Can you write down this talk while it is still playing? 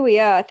We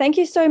are. Thank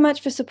you so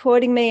much for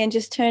supporting me and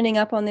just turning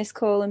up on this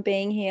call and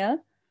being here.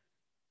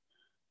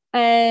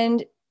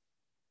 And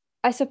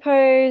I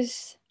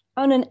suppose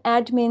on an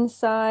admin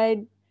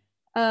side,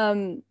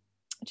 um,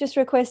 just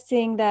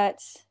requesting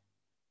that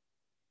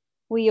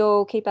we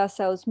all keep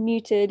ourselves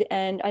muted,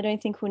 and I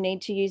don't think we'll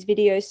need to use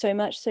videos so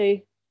much. So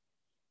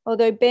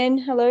although Ben,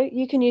 hello,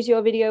 you can use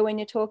your video when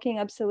you're talking,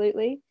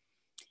 absolutely.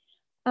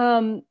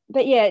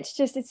 But yeah,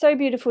 it's so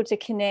beautiful to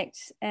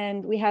connect,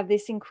 and we have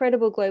this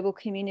incredible global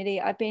community.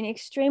 I've been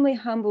extremely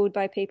humbled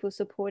by people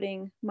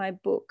supporting my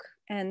book,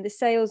 and the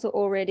sales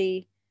are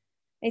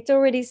it's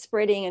already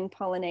spreading and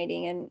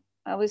pollinating. And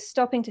I was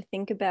stopping to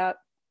think about,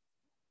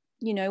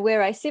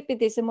 where I sit with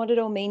this and what it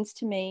all means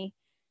to me.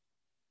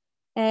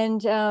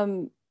 And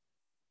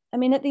I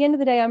mean, at the end of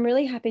the day, I'm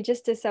really happy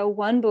just to sell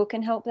one book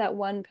and help that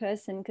one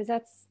person, because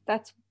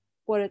that's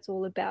what it's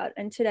all about.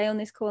 And today on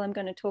this call, I'm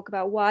going to talk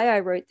about why I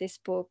wrote this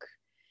book,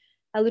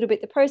 a little bit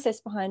the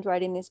process behind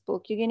writing this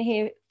book. You're going to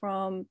hear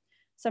from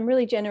some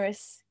really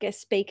generous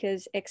guest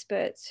speakers,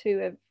 experts who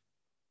have,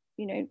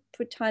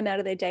 put time out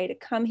of their day to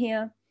come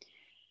here.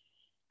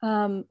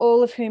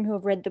 All of whom who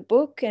have read the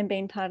book and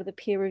been part of the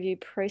peer review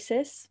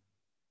process.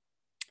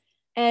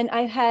 And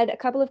I've had a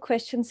couple of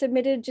questions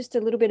submitted, just a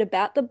little bit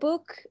about the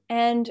book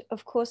and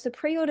of course the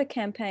pre-order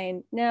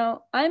campaign.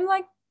 Now, I'm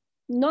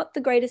not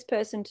the greatest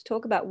person to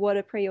talk about what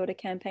a pre-order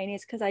campaign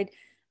is, because I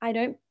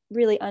don't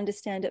really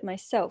understand it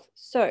myself.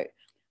 So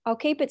I'll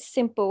keep it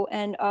simple,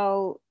 and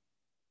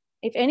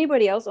if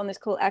anybody else on this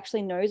call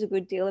actually knows a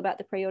good deal about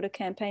the pre-order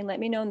campaign, let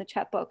me know in the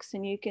chat box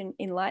and you can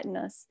enlighten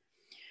us.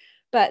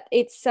 But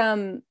it's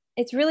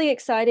really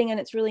exciting and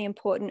it's really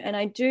important. And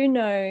I do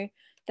know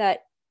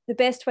that the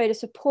best way to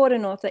support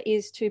an author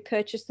is to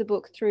purchase the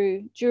book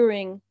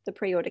during the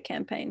pre-order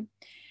campaign.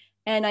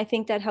 And I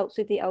think that helps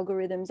with the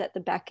algorithms at the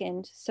back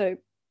end. So,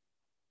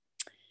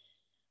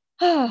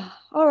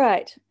 all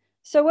right.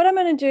 So what I'm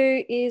going to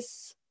do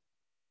is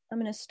I'm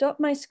going to stop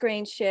my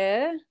screen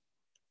share,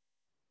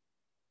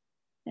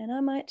 and I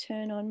might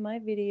turn on my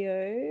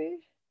video.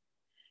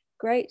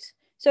 Great.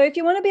 So if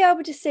you want to be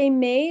able to see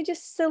me,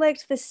 just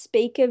select the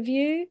speaker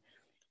view,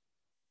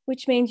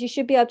 which means you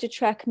should be able to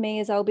track me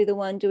as I'll be the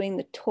one doing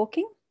the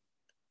talking.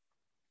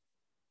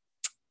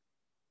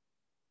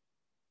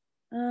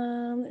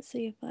 Let's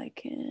see if I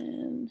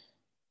can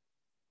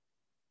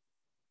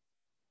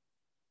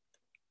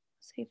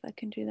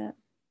do that.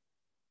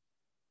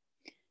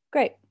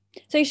 Great.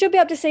 So you should be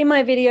able to see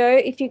my video.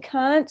 If you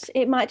can't,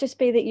 it might just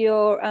be that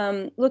you're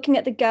looking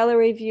at the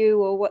gallery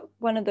view or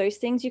one of those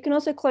things. You can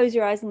also close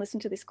your eyes and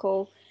listen to this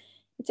call.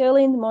 It's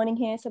early in the morning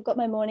here, so I've got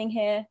my morning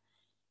hair.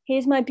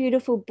 Here's my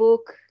beautiful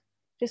book.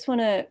 Just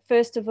want to,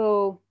 first of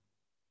all,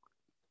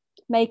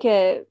 make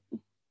it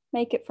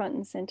front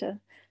and center.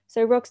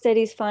 So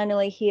Rocksteady's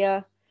finally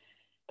here.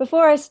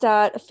 Before I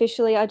start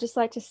officially, I'd just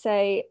like to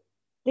say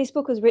this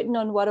book was written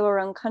on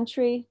Wadawurrung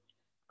country.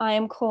 I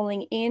am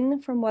calling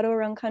in from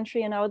Wadawurrung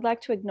country, and I would like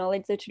to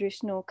acknowledge the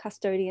traditional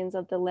custodians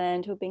of the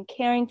land who have been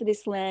caring for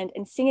this land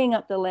and singing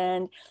up the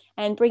land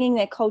and bringing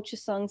their culture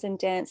songs and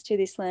dance to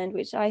this land,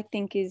 which I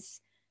think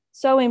is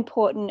so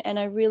important. And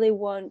I really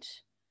want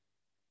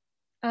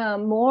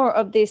more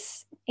of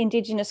this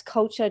Indigenous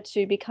culture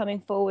to be coming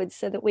forward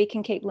so that we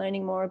can keep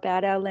learning more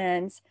about our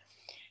lands.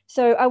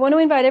 So I want to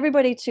invite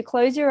everybody to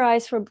close your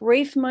eyes for a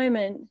brief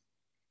moment.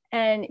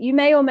 And you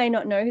may or may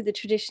not know who the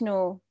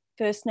traditional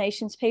First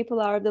Nations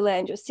people are of the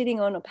land you're sitting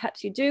on, or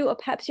perhaps you do, or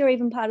perhaps you're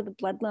even part of the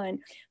bloodline.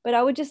 But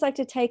I would just like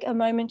to take a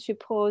moment to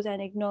pause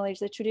and acknowledge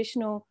the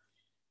traditional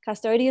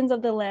custodians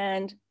of the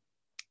land,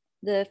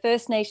 the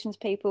First Nations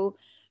people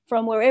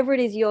from wherever it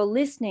is you're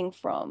listening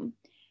from.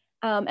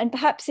 And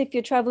perhaps if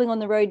you're traveling on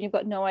the road and you've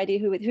got no idea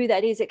who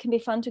that is, it can be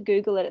fun to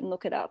Google it and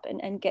look it up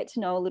and get to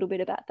know a little bit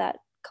about that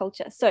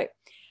culture. So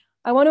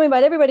I want to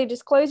invite everybody to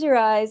just close your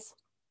eyes.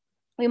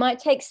 We might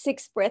take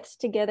 6 breaths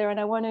together, and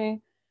I want to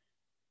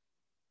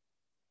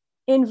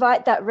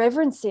invite that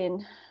reverence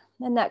in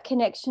and that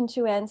connection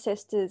to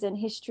ancestors and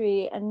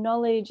history and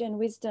knowledge and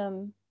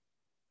wisdom.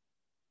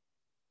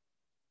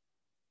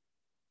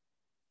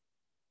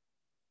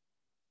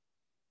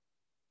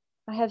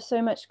 I have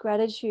so much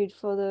gratitude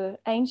for the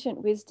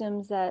ancient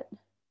wisdoms that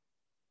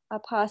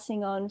are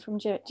passing on from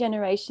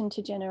generation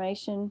to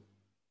generation.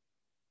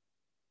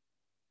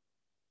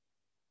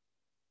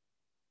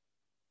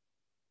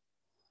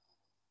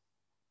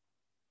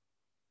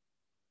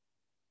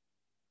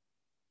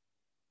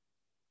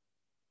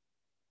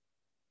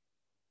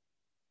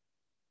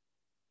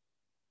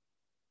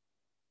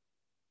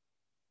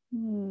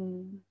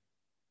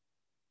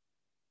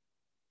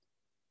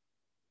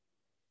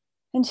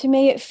 And to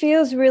me, it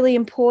feels really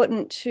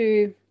important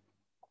to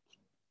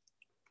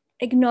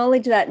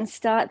acknowledge that and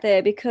start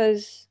there,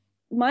 because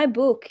my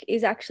book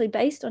is actually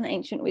based on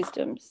ancient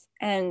wisdoms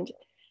and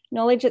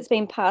knowledge that's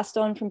been passed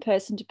on from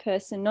person to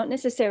person, not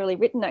necessarily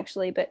written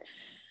actually, but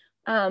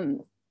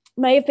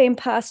may have been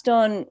passed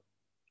on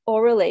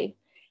orally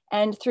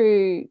and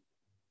through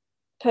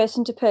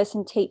person to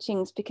person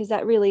teachings, because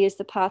that really is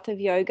the path of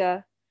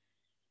yoga.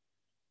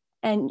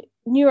 And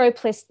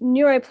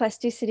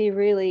neuroplasticity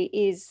really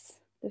is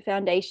the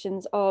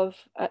foundations of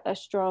a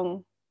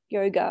strong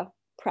yoga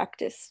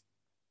practice.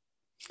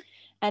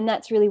 And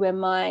that's really where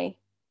my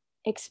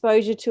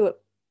exposure to it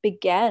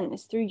began,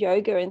 is through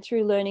yoga and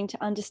through learning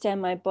to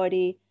understand my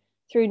body,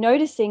 through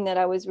noticing that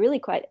I was really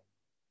quite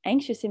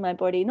anxious in my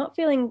body, not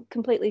feeling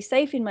completely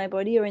safe in my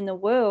body or in the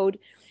world.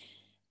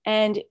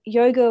 And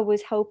yoga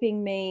was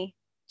helping me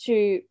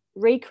to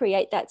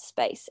recreate that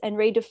space and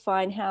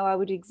redefine how I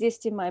would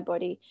exist in my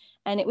body.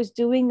 And it was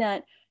doing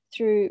that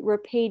through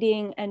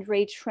repeating and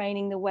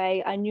retraining the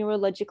way I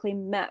neurologically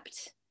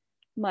mapped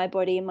my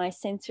body and my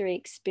sensory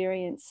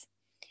experience.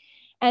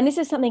 And this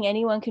is something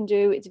anyone can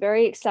do. It's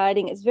very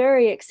exciting. It's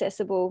very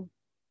accessible.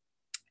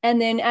 And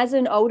then as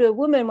an older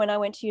woman, when I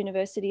went to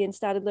university and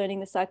started learning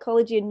the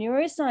psychology and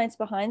neuroscience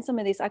behind some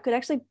of this, I could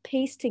actually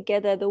piece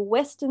together the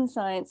Western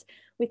science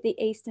with the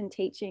Eastern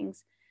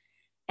teachings.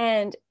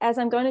 And as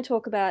I'm going to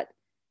talk about,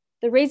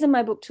 the reason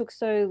my book took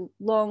so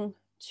long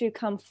to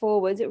come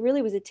forwards, it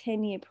really was a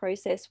 10-year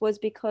process, was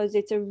because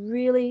it's a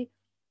really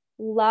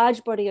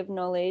large body of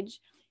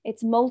knowledge.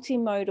 It's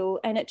multimodal,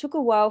 and it took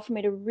a while for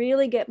me to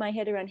really get my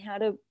head around how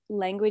to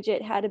language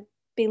it, how to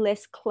be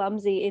less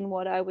clumsy in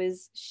what I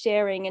was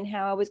sharing and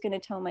how I was going to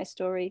tell my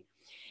story.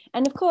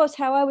 And of course,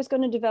 how I was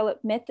going to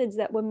develop methods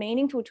that were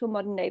meaningful to a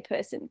modern day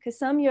person, because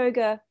some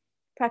yoga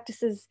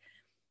practices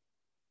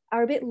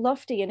are a bit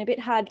lofty and a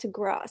bit hard to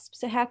grasp.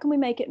 So how can we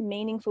make it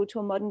meaningful to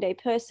a modern day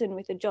person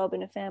with a job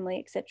and a family,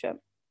 etc.?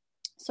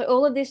 So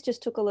all of this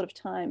just took a lot of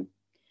time.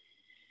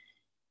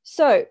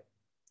 So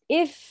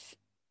if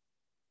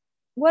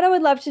what I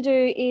would love to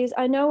do is,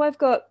 I know I've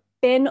got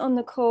Ben on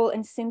the call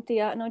and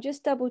Cynthia, and I'll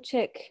just double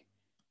check.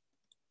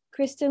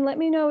 Kristen, let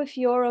me know if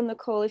you're on the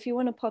call, if you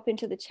want to pop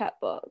into the chat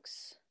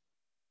box.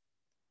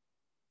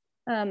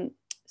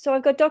 So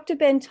I've got Dr.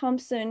 Ben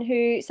Thompson,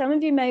 who some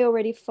of you may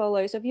already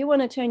follow. So if you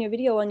want to turn your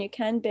video on, you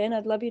can, Ben.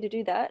 I'd love you to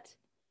do that.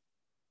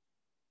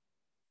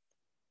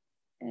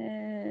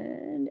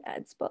 And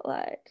add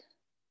spotlight.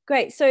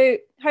 Great. So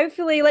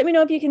hopefully, let me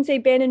know if you can see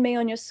Ben and me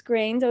on your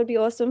screens. That would be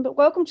awesome. But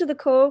welcome to the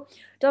call,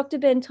 Dr.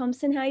 Ben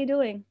Thompson. How are you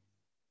doing?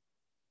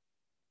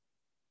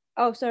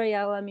 Oh, sorry,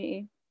 I'll unmute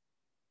you.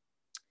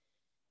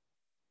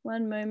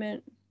 One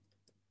moment.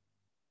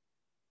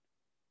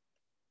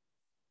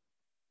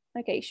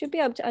 Okay, you should be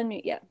able to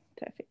unmute. Yeah,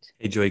 perfect.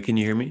 Hey, Joy, can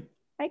you hear me?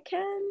 I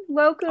can.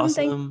 Welcome.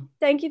 Awesome.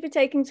 Thank you for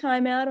taking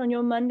time out on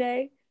your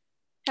Monday.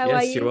 How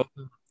are Yes, you're you?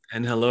 welcome.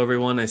 And hello,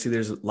 everyone. I see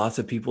there's lots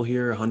of people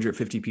here,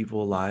 150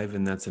 people live,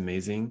 and that's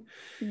amazing.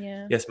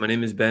 Yeah. Yes, my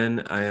name is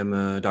Ben. I am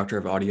a doctor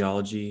of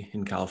audiology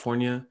in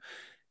California,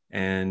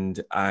 and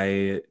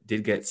I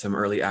did get some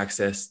early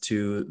access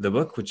to the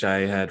book, which I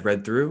had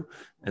read through,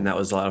 and that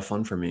was a lot of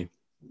fun for me.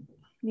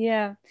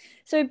 Yeah.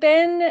 So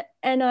Ben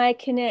and I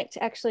connect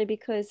actually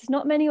because there's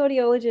not many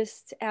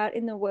audiologists out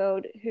in the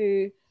world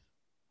who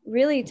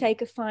really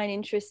take a fine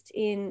interest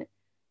in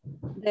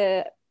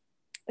the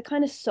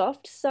kind of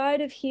soft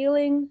side of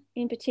healing,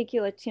 in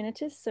particular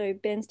tinnitus. So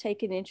Ben's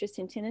taken interest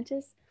in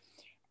tinnitus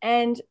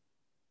and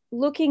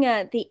looking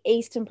at the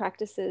Eastern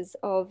practices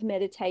of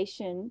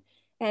meditation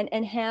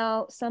and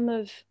how some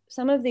of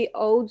the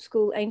old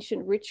school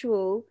ancient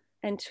ritual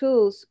and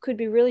tools could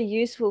be really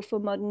useful for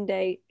modern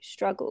day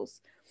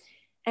struggles.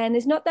 And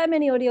there's not that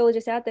many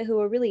audiologists out there who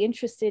are really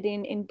interested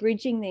in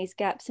bridging these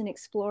gaps and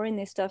exploring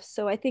this stuff.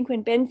 So I think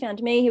when Ben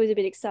found me, he was a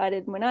bit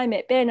excited. When I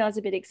met Ben, I was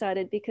a bit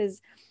excited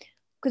because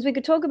we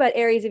could talk about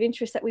areas of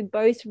interest that we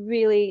both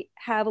really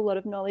have a lot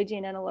of knowledge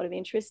in and a lot of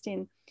interest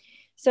in.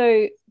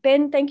 So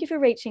Ben, thank you for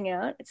reaching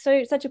out. It's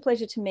such a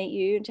pleasure to meet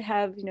you and to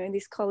have,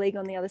 this colleague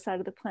on the other side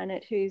of the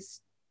planet who's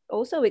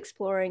also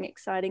exploring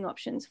exciting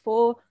options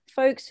for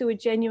folks who are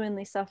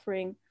genuinely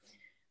suffering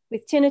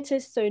with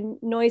tinnitus, so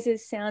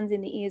noises, sounds in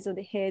the ears or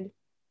the head.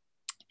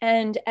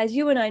 And as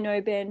you and I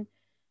know, Ben,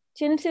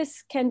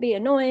 tinnitus can be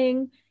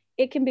annoying.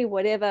 It can be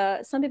whatever.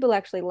 Some people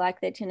actually like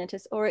their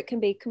tinnitus, or it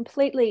can be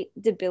completely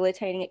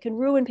debilitating. It can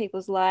ruin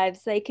people's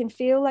lives. They can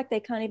feel like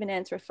they can't even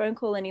answer a phone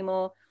call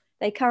anymore.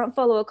 They can't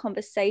follow a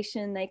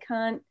conversation. They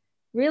can't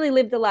really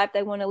live the life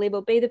they want to live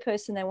or be the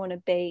person they want to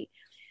be.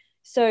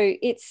 So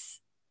it's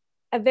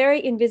a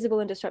very invisible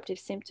and disruptive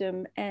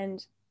symptom.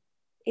 And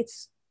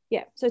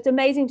so it's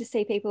amazing to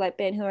see people like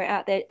Ben who are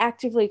out there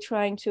actively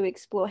trying to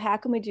explore how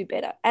can we do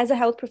better as a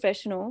health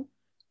professional.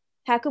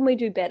 How can we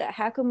do better?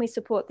 How can we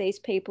support these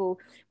people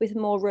with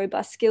more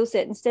robust skill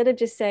set instead of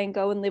just saying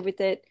go and live with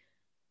it,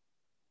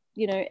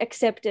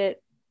 accept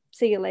it,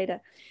 see you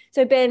later.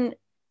 So Ben,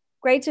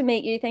 great to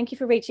meet you. Thank you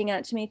for reaching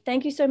out to me.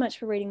 Thank you so much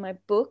for reading my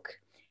book.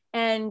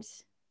 And do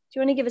you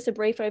want to give us a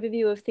brief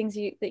overview of things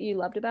that you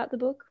loved about the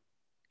book?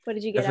 What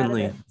did you get out of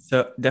it?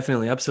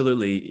 Definitely,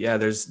 absolutely. Yeah,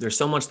 there's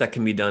so much that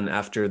can be done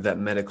after that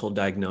medical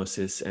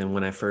diagnosis. And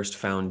when I first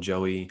found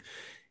Joey,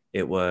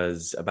 it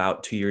was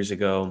about 2 years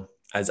ago,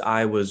 as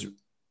I was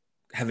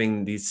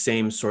having these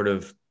same sort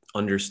of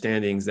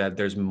understandings that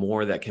there's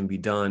more that can be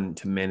done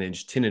to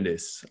manage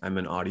tinnitus. I'm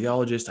an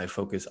audiologist. I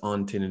focus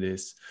on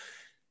tinnitus.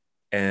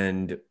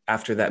 And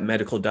after that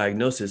medical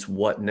diagnosis,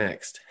 what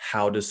next?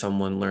 How does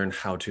someone learn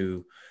how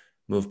to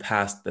move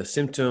past the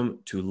symptom,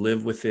 to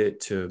live with it,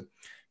 to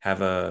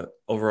have a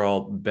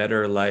overall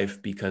better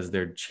life because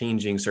they're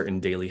changing certain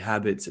daily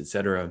habits,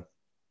 etc.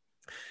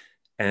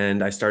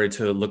 And I started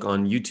to look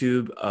on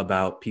YouTube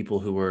about people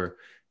who were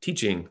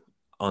teaching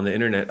on the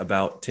internet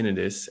about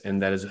tinnitus,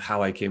 and that is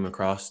how I came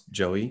across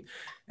Joey.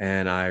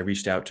 And I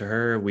reached out to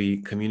her.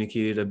 We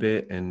communicated a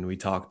bit, and we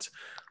talked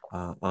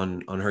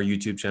on her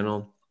YouTube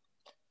channel.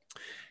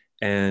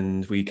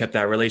 And we kept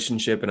that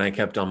relationship, and I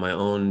kept on my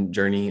own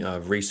journey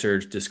of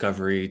research,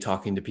 discovery,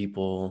 talking to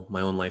people,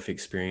 my own life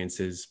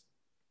experiences.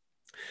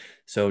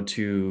 So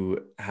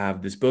to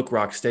have this book,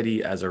 Rock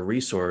Steady, as a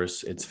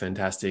resource, it's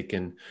fantastic.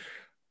 And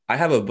I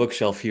have a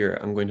bookshelf here.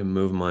 I'm going to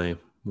move my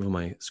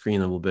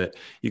screen a little bit.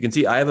 You can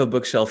see I have a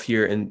bookshelf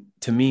here, and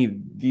to me,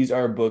 these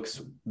are books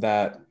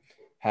that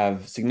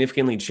have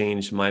significantly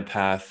changed my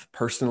path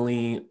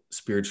personally,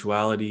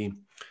 spirituality,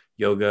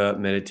 yoga,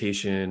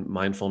 meditation,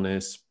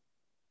 mindfulness,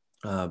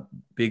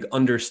 big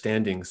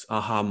understandings,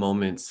 aha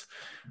moments.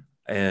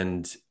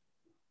 And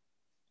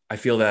I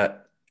feel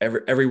that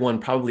everyone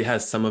probably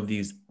has some of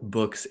these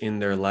books in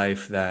their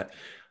life that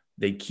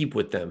they keep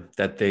with them,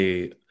 that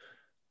they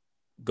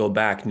go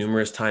back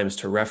numerous times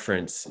to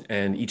reference.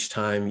 And each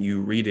time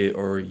you read it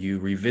or you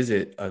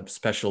revisit a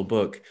special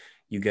book,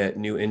 you get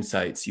new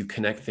insights. You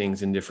connect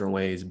things in different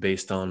ways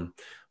based on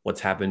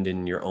what's happened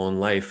in your own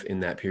life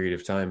in that period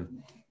of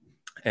time.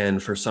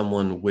 And for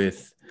someone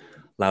with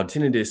loud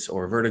tinnitus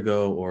or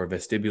vertigo or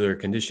vestibular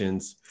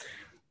conditions,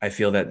 I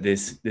feel that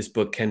this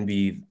book can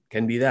be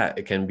that.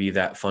 It can be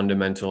that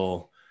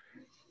fundamental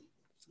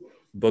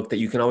book that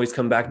you can always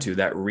come back to,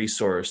 that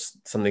resource,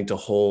 something to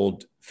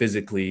hold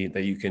physically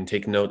that you can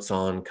take notes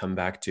on, come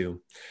back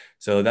to.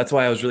 So that's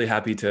why I was really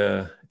happy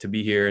to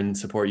be here and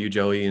support you,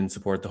 Joey, and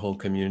support the whole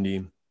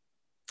community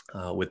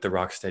with the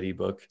Rock Steady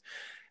book.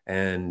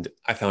 And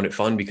I found it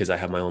fun because I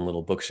have my own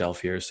little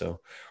bookshelf here. So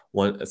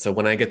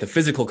when I get the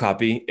physical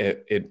copy,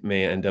 it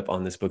may end up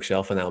on this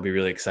bookshelf, and that will be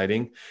really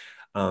exciting.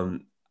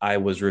 I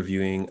was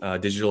reviewing a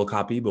digital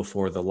copy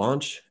before the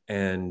launch,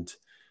 and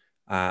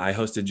I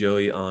hosted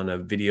Joey on a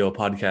video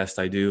podcast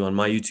I do on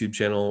my YouTube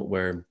channel,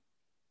 where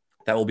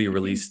that will be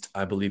released,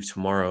 I believe,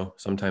 tomorrow,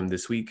 sometime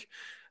this week.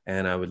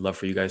 And I would love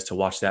for you guys to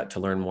watch that to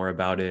learn more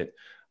about it.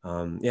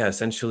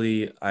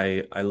 Essentially,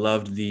 I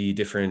loved the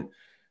different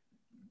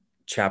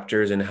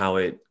chapters and how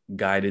it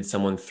guided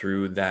someone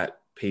through that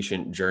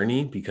patient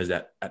journey, because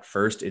at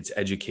first it's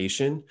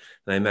education.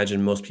 And I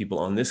imagine most people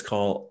on this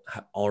call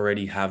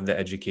already have the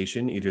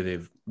education. Either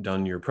they've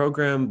done your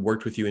program,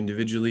 worked with you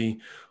individually,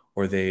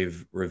 or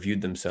they've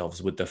reviewed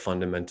themselves with the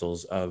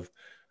fundamentals of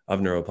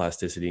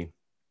neuroplasticity.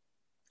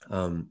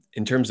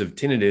 In terms of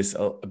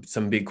tinnitus,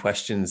 some big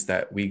questions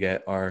that we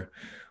get are,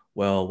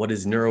 well, what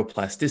is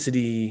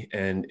neuroplasticity?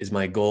 And is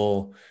my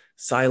goal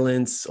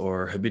silence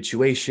or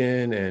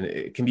habituation? And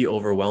it can be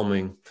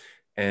overwhelming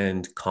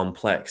and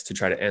complex to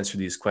try to answer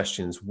these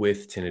questions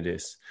with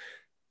tinnitus.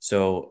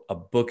 So a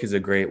book is a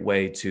great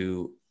way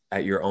to,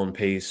 at your own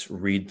pace,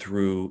 read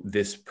through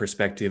this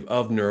perspective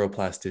of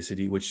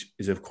neuroplasticity, which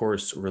is of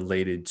course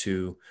related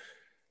to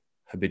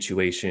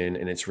habituation,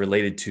 and it's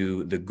related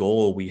to the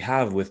goal we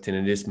have with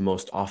tinnitus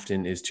most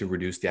often is to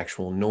reduce the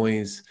actual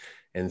noise,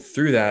 and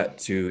through that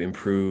to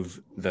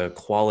improve the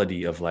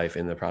quality of life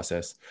in the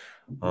process.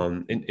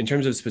 In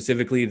terms of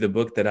specifically the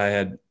book that I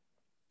had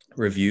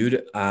reviewed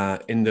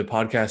in the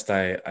podcast,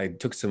 I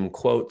took some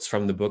quotes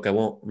from the book. I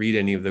won't read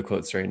any of the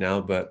quotes right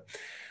now, but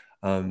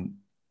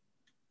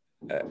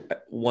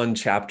one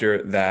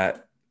chapter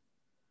that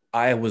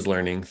I was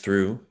learning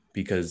through,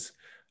 because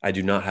I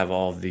do not have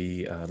all of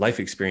the life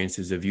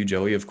experiences of you,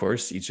 Joey. Of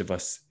course, each of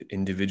us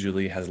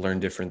individually has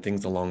learned different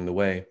things along the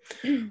way.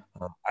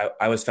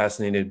 I was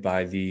fascinated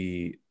by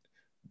the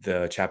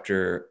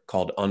chapter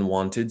called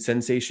Unwanted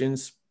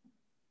Sensations,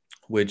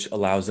 which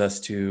allows us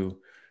to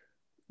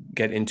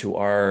get into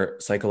our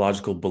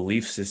psychological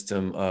belief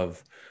system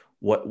of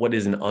what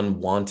is an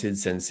unwanted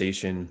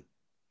sensation,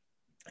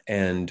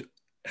 and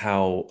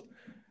how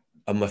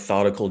a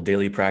methodical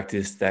daily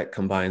practice that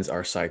combines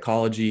our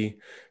psychology,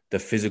 the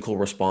physical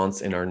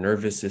response in our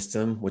nervous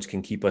system, which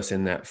can keep us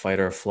in that fight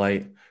or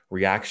flight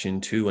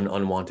reaction to an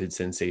unwanted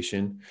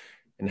sensation,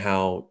 and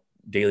how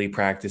daily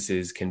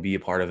practices can be a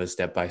part of a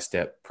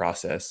step-by-step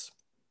process.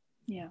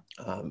 Yeah.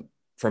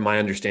 From my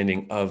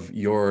understanding of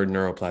your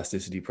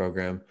neuroplasticity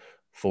program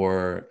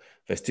for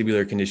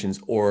vestibular conditions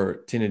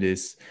or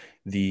tinnitus,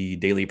 the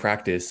daily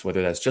practice,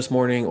 whether that's just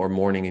morning or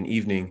morning and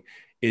evening,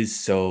 is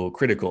so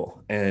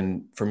critical.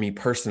 And for me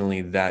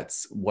personally,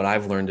 that's what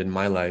I've learned in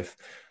my life,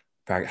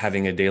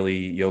 having a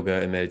daily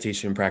yoga and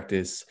meditation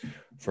practice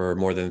for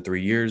more than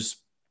 3 years,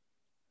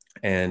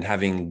 and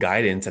having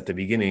guidance at the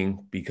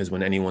beginning, because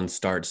when anyone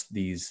starts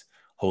these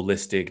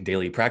holistic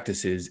daily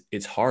practices,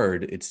 it's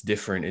hard, it's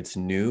different, it's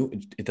new.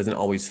 It doesn't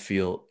always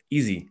feel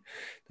easy.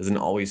 It doesn't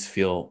always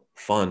feel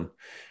fun.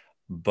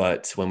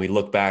 But when we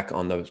look back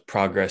on the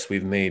progress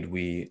we've made,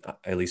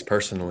 at least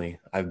personally,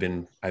 I've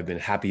been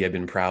happy, I've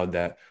been proud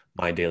that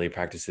my daily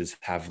practices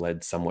have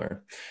led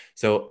somewhere.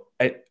 So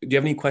do you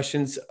have any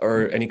questions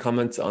or any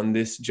comments on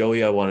this,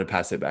 Joey? I want to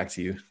pass it back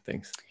to you.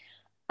 Thanks.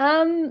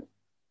 Um,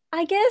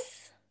 I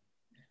guess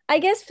I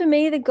guess for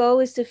me the goal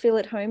is to feel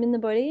at home in the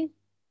body.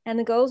 And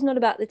the goal is not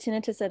about the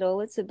tinnitus at all.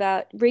 It's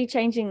about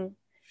rechanging,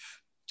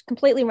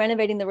 completely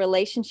renovating the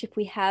relationship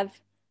we have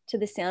to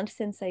the sound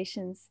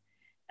sensations.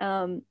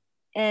 Um,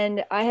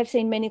 and I have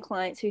seen many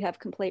clients who have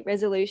complete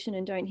resolution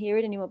and don't hear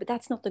it anymore, but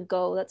that's not the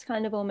goal. That's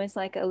kind of almost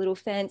like a little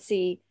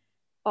fancy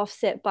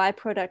offset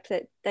byproduct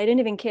that they don't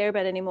even care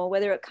about anymore.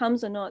 Whether it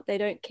comes or not, they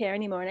don't care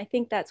anymore. And I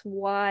think that's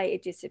why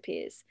it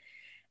disappears.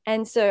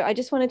 And so I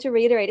just wanted to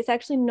reiterate, it's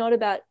actually not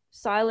about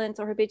silence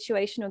or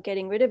habituation or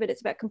getting rid of it.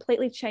 It's about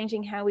completely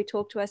changing how we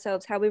talk to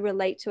ourselves, how we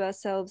relate to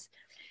ourselves.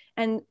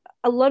 And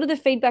a lot of the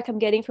feedback I'm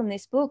getting from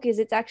this book is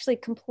it's actually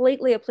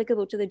completely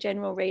applicable to the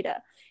general reader,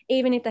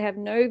 even if they have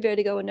no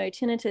vertigo or no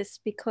tinnitus,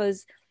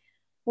 because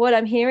what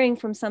I'm hearing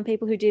from some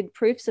people who did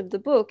proofs of the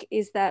book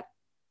is that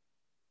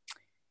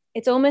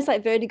it's almost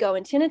like vertigo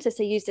and tinnitus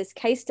are used as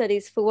case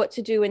studies for what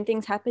to do when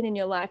things happen in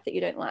your life that you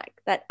don't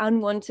like, that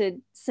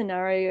unwanted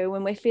scenario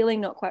when we're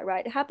feeling not quite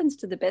right. It happens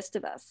to the best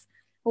of us.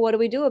 Well, what do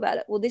we do about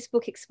it? Well, this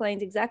book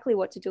explains exactly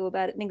what to do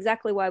about it and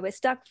exactly why we're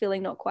stuck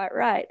feeling not quite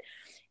right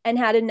and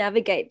how to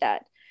navigate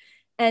that.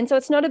 And so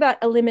it's not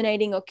about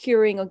eliminating or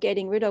curing or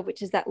getting rid of,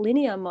 which is that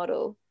linear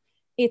model.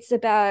 It's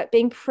about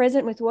being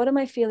present with what am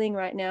I feeling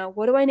right now?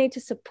 What do I need to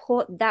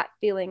support that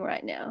feeling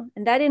right now?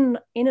 And that in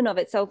and of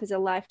itself is a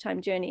lifetime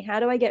journey. How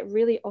do I get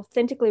really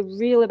authentically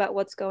real about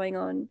what's going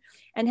on?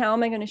 And how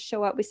am I going to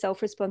show up with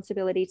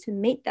self-responsibility to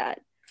meet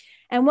that?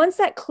 And once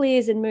that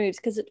clears and moves,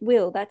 because it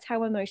will, that's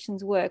how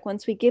emotions work.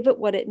 Once we give it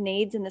what it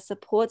needs and the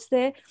support's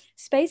there,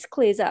 space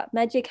clears up,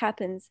 magic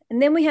happens.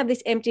 And then we have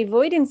this empty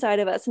void inside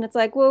of us. And it's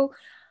like, well,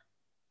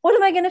 what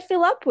am I going to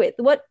fill up with?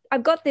 What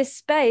I've got this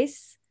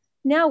space.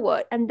 Now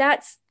what? And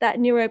that's that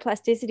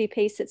neuroplasticity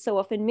piece that's so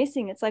often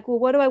missing. It's like, well,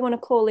 what do I want to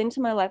call into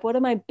my life? What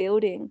am I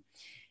building?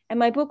 And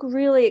my book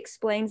really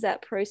explains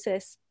that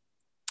process.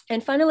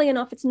 And funnily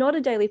enough, it's not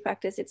a daily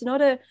practice. It's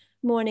not a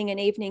morning and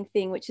evening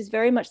thing, which is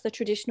very much the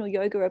traditional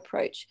yoga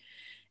approach.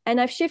 And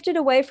I've shifted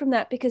away from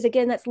that because,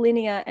 again, that's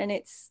linear and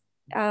it's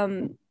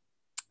a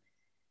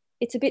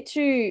bit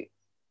too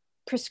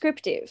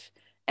prescriptive.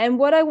 And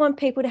what I want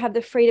people to have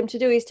the freedom to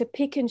do is to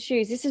pick and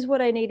choose. This is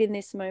what I need in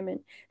this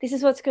moment. This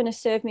is what's going to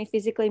serve me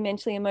physically,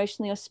 mentally,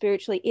 emotionally, or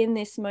spiritually in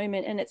this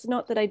moment. And it's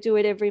not that I do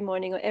it every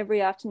morning or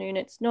every afternoon.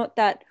 It's not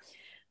that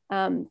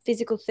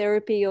physical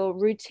therapy or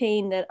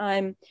routine that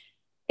I'm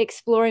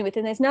exploring with.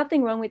 And there's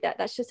nothing wrong with that.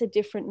 That's just a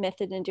different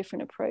method and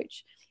different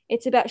approach.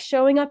 It's about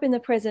showing up in the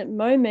present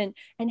moment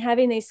and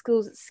having these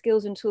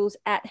skills and tools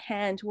at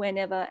hand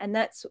whenever. And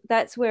that's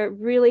where it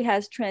really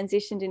has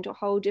transitioned into a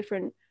whole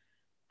different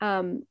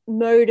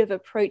mode of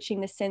approaching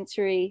the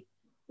sensory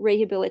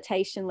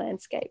rehabilitation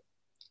landscape.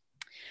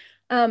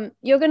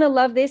 You're going to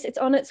love this. It's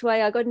on its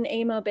way. I got an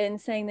email, Ben,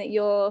 saying that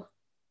your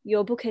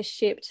book has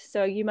shipped,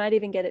 so you might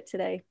even get it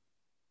today.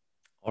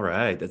 All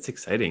right, that's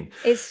exciting.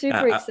 It's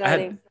super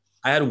exciting.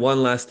 I had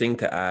one last thing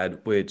to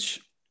add,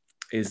 which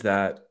is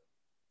that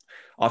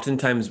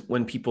oftentimes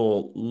when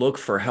people look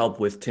for help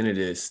with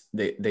tinnitus,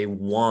 they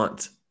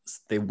want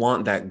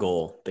that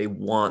goal. They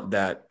want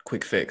that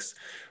quick fix.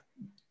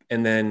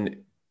 And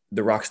then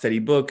the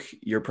Rocksteady book,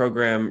 your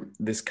program,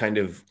 this kind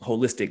of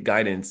holistic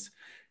guidance,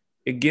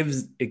 it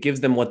gives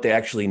them what they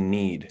actually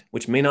need,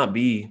 which may not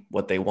be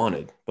what they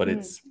wanted, but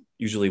it's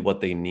usually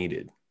what they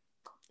needed.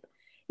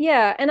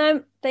 Yeah,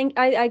 and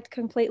I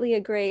completely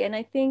agree. And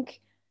I think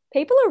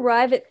people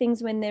arrive at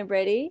things when they're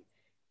ready.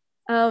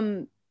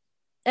 And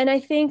I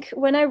think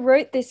when I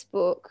wrote this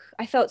book,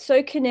 I felt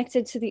so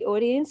connected to the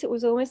audience. It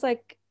was almost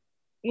like,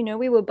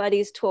 we were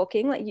buddies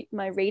talking, like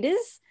my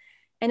readers.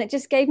 And it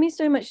just gave me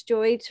so much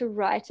joy to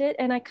write it.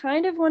 And I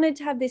kind of wanted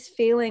to have this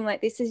feeling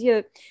like this is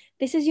your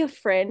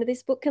friend.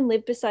 This book can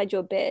live beside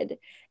your bed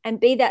and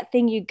be that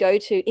thing you go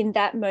to in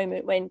that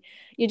moment when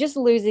you're just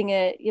losing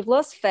it, you've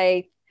lost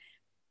faith.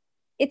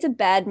 It's a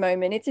bad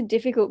moment. It's a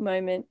difficult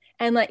moment.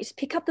 And like, just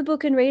pick up the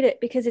book and read it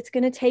because it's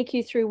going to take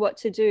you through what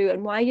to do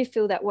and why you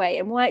feel that way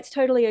and why it's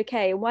totally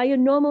okay and why you're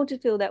normal to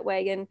feel that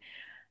way.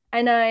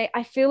 And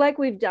I feel like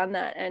we've done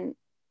that. And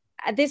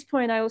at this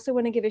point, I also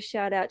want to give a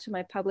shout out to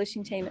my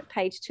publishing team at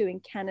Page Two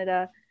in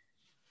Canada.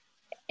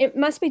 It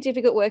must be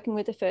difficult working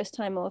with a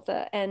first-time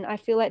author, and I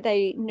feel like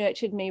they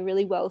nurtured me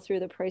really well through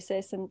the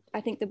process. And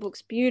I think the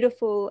book's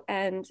beautiful.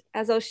 And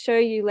as I'll show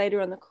you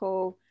later on the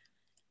call,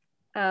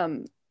 I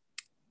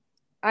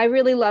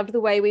really loved the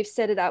way we've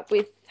set it up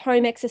with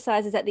home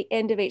exercises at the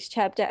end of each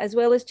chapter, as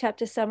well as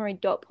chapter summary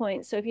dot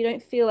points. So if you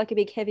don't feel like a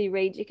big heavy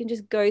read, you can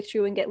just go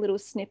through and get little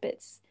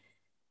snippets.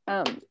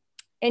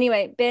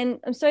 Anyway, Ben,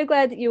 I'm so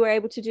glad that you were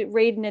able to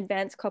read an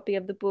advanced copy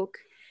of the book.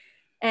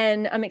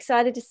 And I'm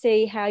excited to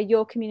see how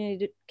your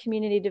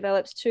community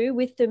develops too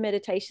with the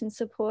meditation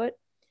support.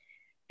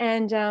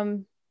 And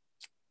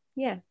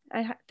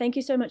I thank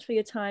you so much for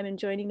your time and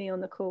joining me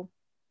on the call.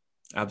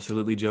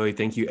 Absolutely, Joey.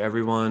 Thank you,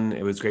 everyone.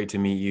 It was great to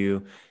meet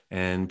you.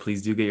 And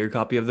please do get your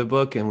copy of the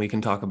book and we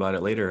can talk about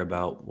it later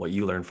about what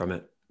you learned from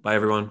it. Bye,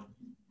 everyone.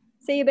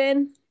 See you,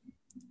 Ben.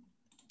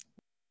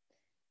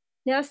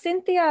 Now,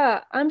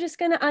 Cynthia, I'm just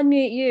going to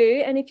unmute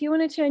you. And if you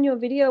want to turn your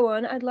video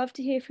on, I'd love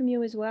to hear from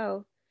you as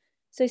well.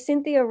 So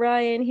Cynthia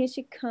Ryan, here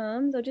she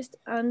comes. I'll just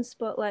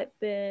unspotlight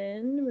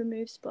Ben,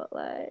 remove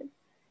spotlight.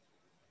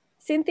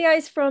 Cynthia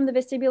is from the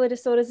Vestibular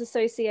Disorders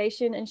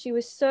Association, and she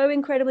was so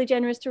incredibly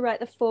generous to write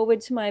the foreword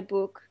to my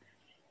book.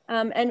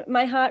 And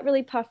my heart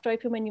really puffed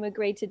open when you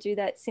agreed to do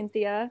that,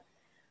 Cynthia.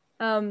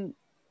 So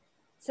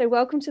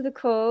welcome to the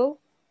call.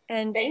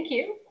 And thank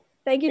you.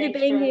 Thank you for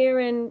being here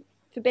and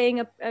for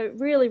being a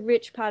really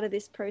rich part of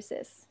this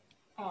process.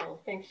 Oh,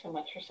 thanks so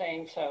much for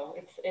saying so.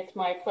 It's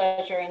my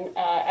pleasure. And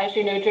as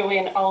you know, Joey,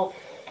 and I'll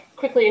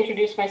quickly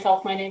introduce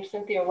myself. My name is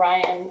Cynthia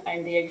Ryan.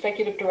 I'm the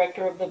Executive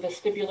Director of the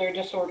Vestibular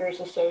Disorders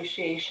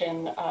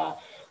Association.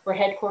 We're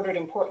headquartered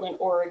in Portland,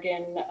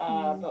 Oregon,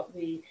 but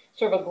we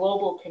serve a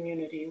global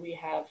community. We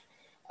have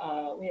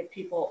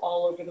people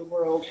all over the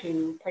world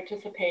who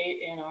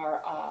participate in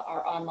our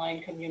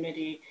online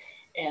community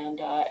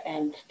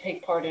and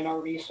take part in our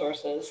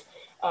resources.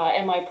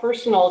 And my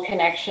personal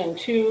connection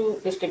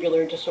to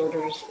vestibular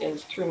disorders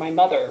is through my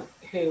mother,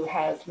 who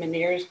has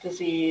Meniere's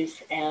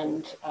disease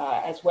and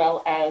as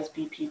well as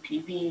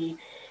BPPV,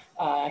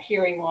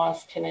 hearing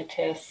loss,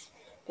 tinnitus,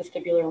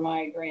 vestibular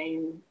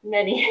migraine,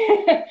 many,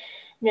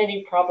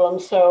 many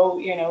problems. So,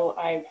 you know,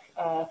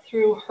 I've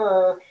through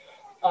her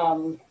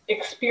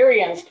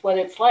experienced what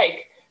it's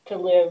like to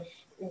live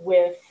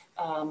with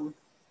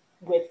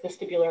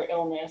vestibular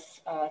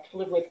illness, to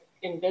live with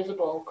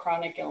invisible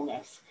chronic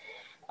illness.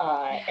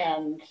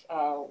 And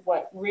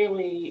what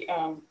really,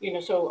 you know,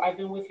 so I've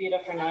been with Vida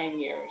for 9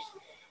 years.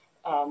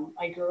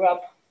 I grew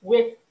up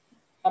with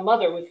a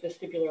mother with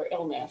vestibular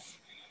illness,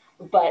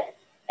 but,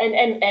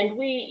 and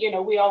we, you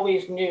know, we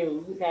always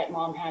knew that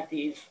mom had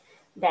these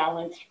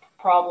balance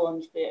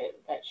problems,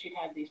 that she'd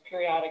had these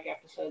periodic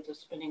episodes of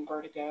spinning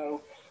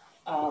vertigo.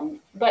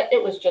 But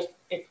it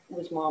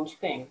was mom's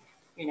thing,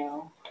 you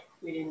know.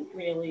 We didn't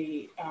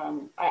really,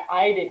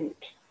 I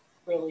didn't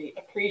really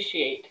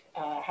appreciate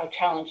how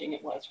challenging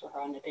it was for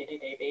her on a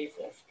day-to-day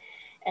basis.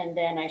 And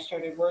then I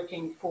started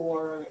working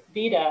for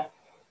Vida,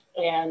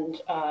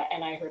 and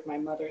I heard my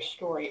mother's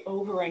story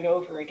over and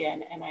over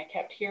again, and I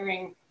kept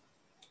hearing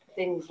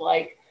things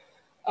like,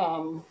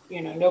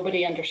 you know,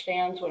 nobody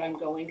understands what I'm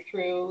going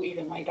through.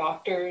 Even my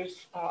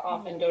doctors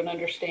often don't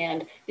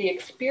understand the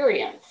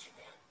experience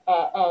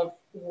of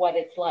what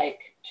it's like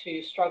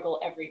to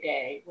struggle every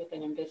day with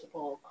an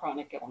invisible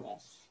chronic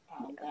illness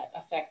that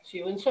affects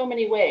you in so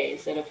many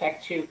ways. It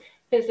affects you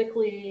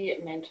physically,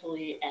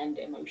 mentally, and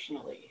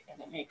emotionally,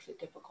 and it makes it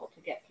difficult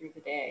to get through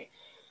the day.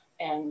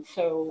 And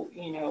so,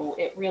 you know,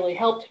 it really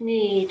helped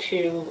me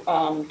to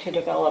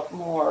develop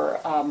more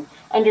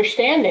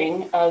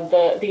understanding of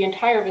the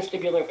entire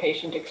vestibular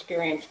patient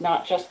experience,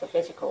 not just the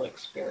physical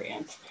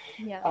experience,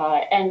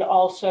 and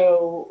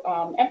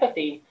also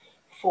empathy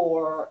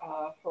for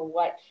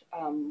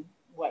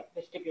what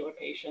vestibular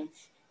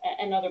patients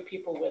and other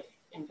people with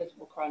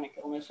invisible chronic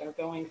illness are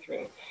going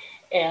through,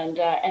 and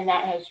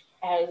that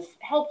has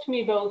helped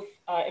me both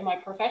in my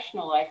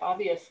professional life,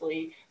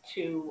 obviously,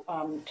 to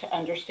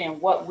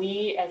understand what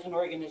we as an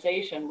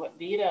organization, what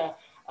Vida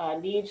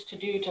needs to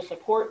do to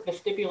support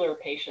vestibular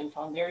patients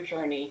on their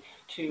journey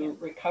to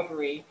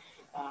recovery,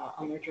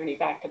 on their journey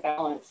back to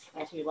balance,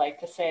 as we like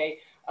to say,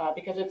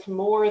 because it's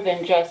more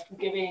than just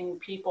giving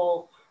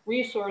people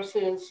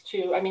resources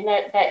to, I mean,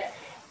 that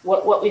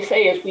what we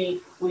say is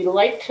we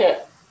like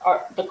to,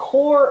 the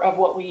core of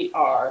what we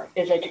are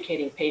is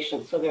educating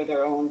patients so they're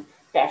their own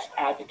best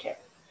advocate,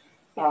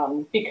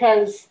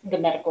 because the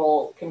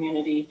medical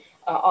community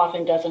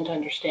often doesn't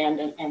understand,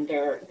 and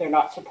they're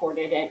not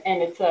supported,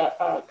 and it's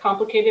a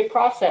complicated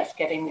process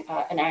getting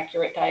an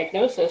accurate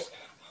diagnosis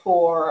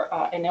for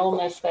an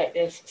illness that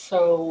is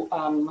so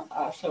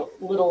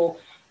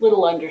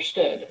little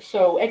understood.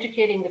 So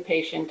educating the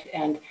patient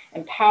and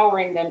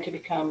empowering them to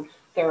become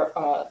their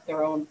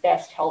own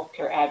best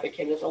healthcare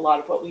advocate is a lot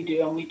of what we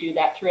do, and we do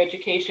that through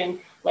education,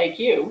 like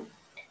you,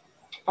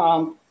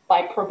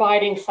 by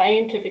providing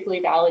scientifically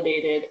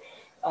validated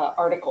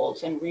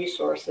articles and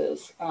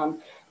resources,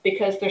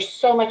 because there's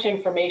so much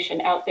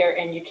information out there,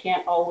 and you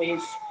can't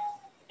always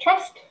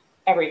trust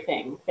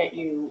everything that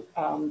you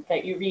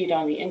read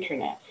on the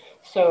internet.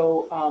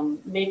 So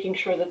making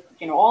sure that,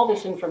 you know, all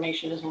this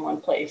information is in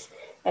one place.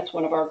 That's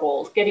one of our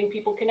goals. Getting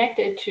people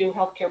connected to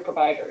healthcare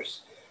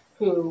providers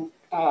who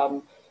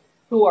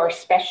are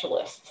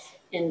specialists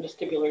in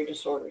vestibular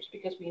disorders,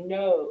 because we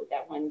know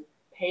that when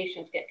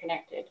patients get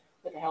connected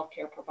with a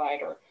healthcare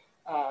provider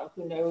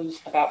who knows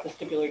about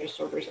vestibular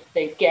disorders,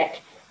 they get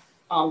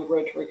on the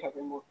road to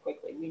recovery more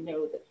quickly. We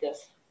know that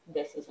this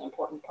is an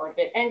important part of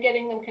it, and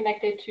getting them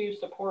connected to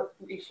support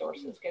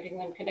resources, getting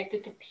them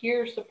connected to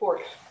peer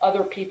support,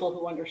 other people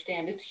who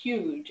understand. It's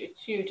huge,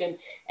 and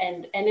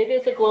it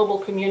is a global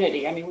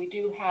community. I mean, we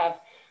do have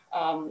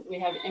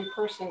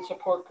in-person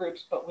support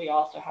groups, but we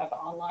also have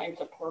online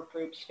support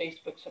groups,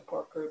 Facebook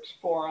support groups,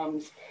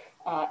 forums,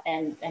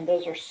 and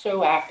those are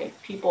so active.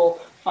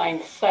 People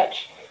find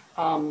such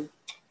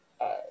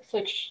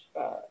such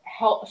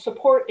help,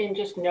 support in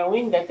just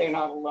knowing that they're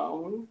not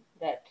alone,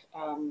 that,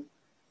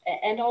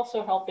 and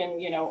also help in,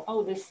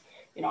 oh, this,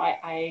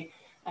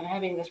 I'm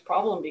having this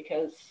problem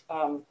because,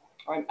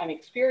 or I'm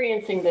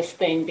experiencing this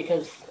thing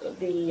because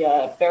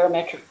the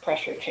barometric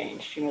pressure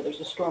changed. There's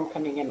a storm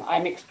coming in.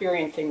 I'm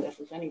experiencing this.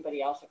 Is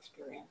anybody else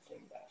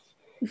experiencing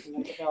this?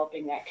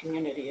 Developing that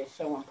community is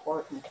so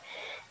important.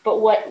 But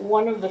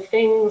one of the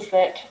things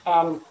that,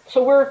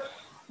 so we're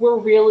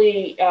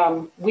really,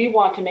 we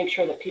want to make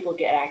sure that people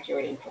get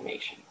accurate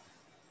information.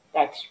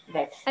 That's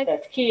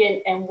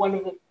key. And one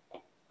of the,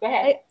 go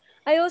ahead.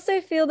 I also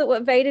feel that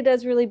what Veda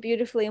does really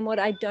beautifully and what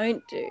I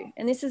don't do,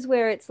 and this is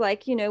where it's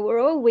like, we're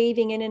all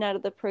weaving in and out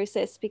of the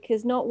process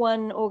because not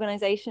one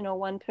organization or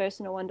one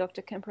person or one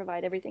doctor can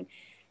provide everything.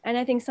 And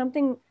I think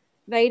something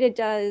Veda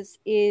does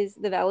is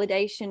the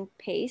validation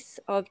piece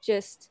of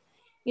just,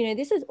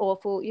 this is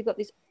awful. You've got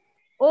this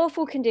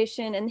awful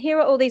condition and here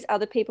are all these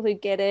other people who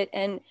get it.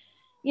 And,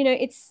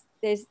 there's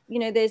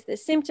the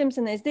symptoms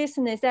and there's this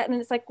and there's that. And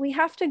it's like, we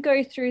have to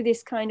go through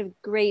this kind of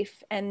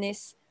grief and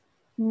this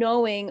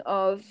knowing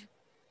of,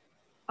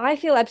 I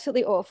feel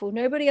absolutely awful.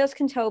 Nobody else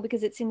can tell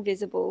because it's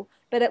invisible,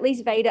 but at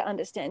least Veda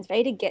understands.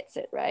 Veda gets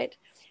it, right?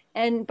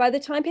 And by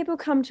the time people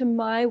come to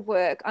my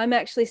work, I'm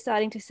actually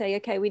starting to say,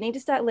 okay, we need to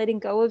start letting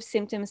go of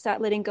symptoms,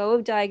 start letting go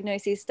of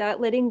diagnoses,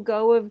 start letting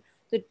go of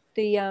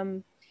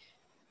the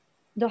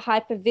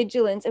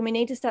hypervigilance. And we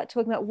need to start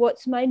talking about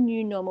what's my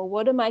new normal?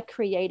 What am I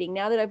creating?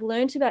 Now that I've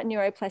learned about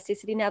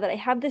neuroplasticity, now that I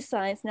have the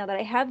science, now that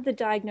I have the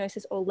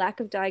diagnosis or lack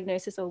of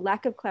diagnosis or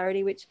lack of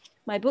clarity, which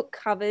my book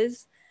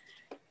covers,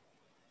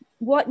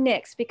 what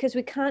next? Because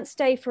we can't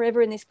stay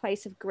forever in this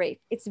place of grief.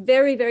 It's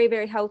very, very,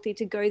 very healthy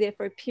to go there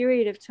for a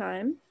period of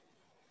time,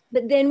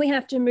 but then we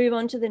have to move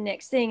on to the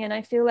next thing. And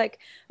I feel like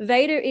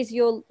Veda is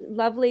your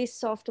lovely,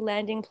 soft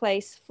landing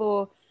place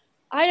for,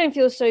 I don't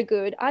feel so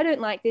good. I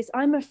don't like this.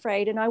 I'm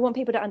afraid. And I want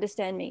people to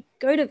understand me.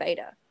 Go to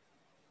Veda.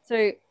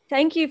 So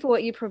thank you for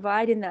what you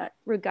provide in that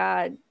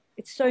regard.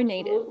 It's so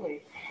needed.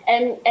 Absolutely.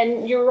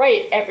 And you're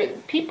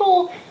right.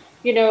 People,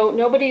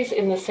 nobody's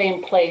in the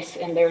same place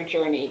in their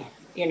journey,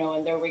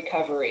 in their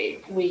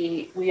recovery.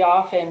 We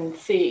often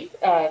see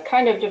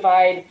kind of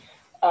divide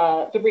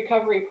the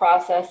recovery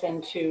process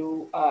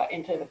into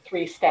the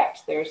 3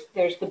 steps.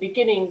 There's the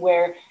beginning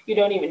where you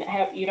don't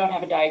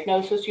have a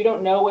diagnosis, you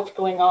don't know what's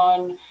going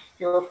on,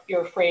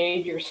 you're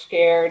afraid, you're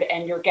scared,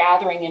 and you're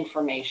gathering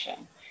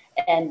information,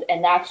 and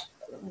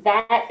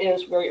that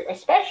is where,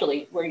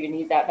 especially where you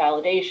need that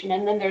validation.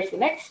 And then there's the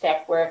next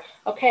step where,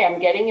 okay, I'm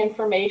getting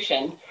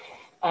information.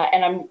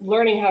 And I'm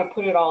learning how to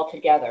put it all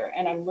together,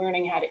 and I'm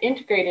learning how to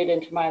integrate it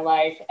into my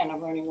life, and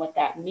I'm learning what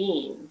that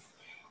means,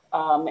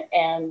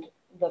 and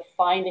the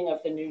finding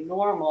of the new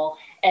normal,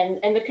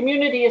 and the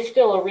community is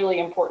still a really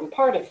important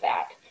part of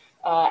that.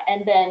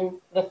 And then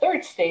the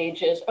third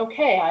stage is,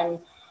 okay,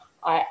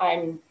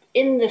 I'm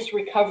in this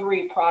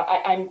recovery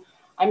I'm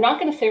not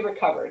going to say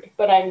recovered,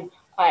 but I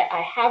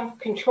have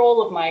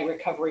control of my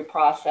recovery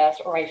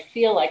process, or I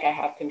feel like I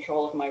have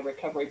control of my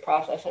recovery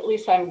process. At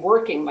least I'm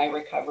working my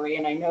recovery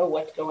and I know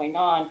what's going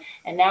on.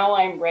 And now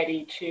I'm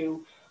ready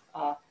to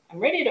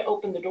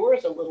open the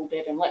doors a little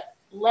bit and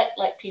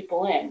let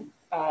people in.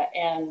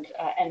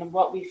 And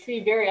what we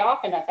see very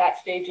often at that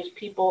stage is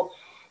people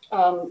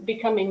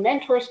becoming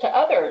mentors to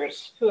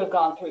others who have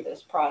gone through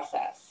this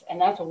process.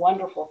 And that's a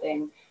wonderful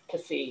thing to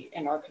see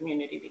in our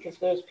community, because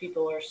those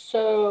people are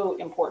so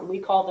important. We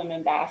call them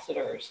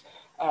ambassadors.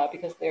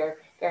 Because they're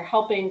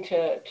helping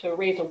to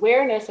raise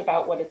awareness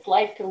about what it's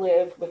like to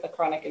live with a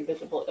chronic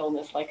invisible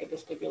illness like a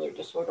vestibular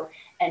disorder,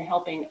 and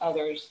helping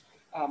others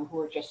who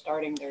are just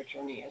starting their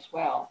journey as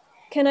well.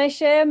 Can I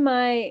share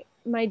my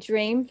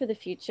dream for the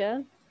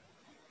future?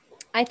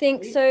 I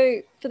think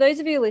so. For those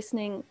of you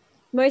listening,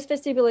 most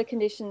vestibular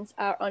conditions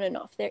are on and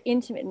off. They're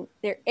intermittent,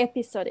 they're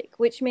episodic,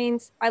 which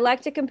means I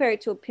like to compare it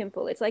to a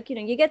pimple. It's like,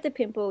 you get the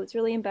pimple, it's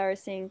really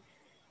embarrassing.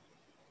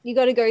 You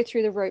got to go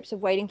through the ropes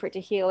of waiting for it to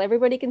heal.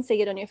 Everybody can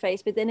see it on your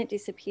face, but then it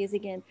disappears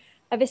again.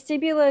 A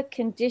vestibular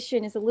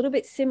condition is a little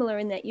bit similar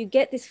in that you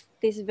get this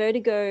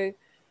vertigo,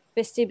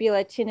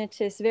 vestibular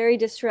tinnitus, very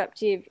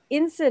disruptive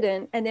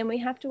incident, and then we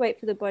have to wait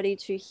for the body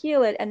to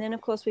heal it. And then,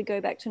 of course, we go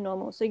back to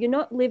normal. So you're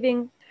not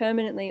living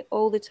permanently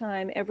all the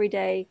time, every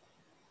day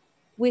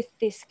with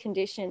this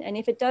condition. And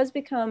if it does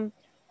become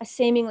a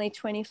seemingly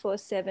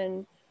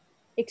 24/7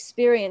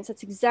 experience,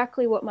 that's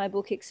exactly what my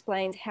book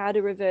explains, how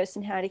to reverse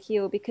and how to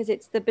heal, because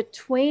it's the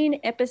between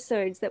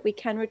episodes that we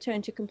can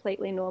return to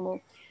completely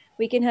normal.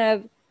 We can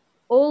have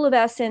all of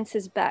our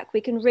senses back.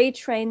 We can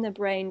retrain the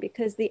brain,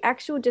 because the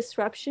actual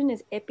disruption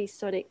is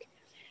episodic.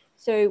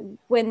 So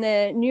when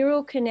the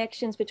neural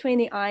connections between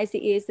the eyes,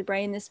 the ears, the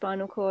brain, the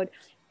spinal cord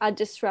are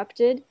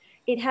disrupted,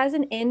 it has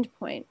an end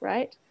point,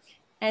 right?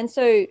 And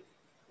so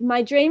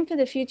my dream for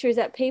the future is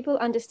that people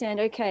understand,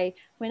 okay,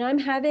 when I'm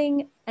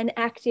having an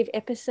active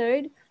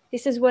episode,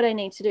 this is what I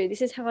need to do.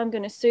 This is how I'm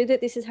going to soothe it.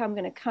 This is how I'm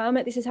going to calm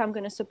it. This is how I'm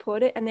going to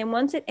support it. And then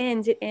once it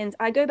ends,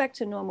 I go back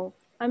to normal.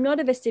 I'm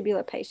not a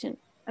vestibular patient.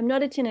 I'm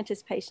not a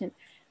tinnitus patient.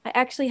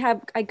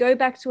 I go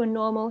back to a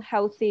normal,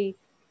 healthy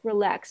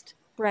relaxed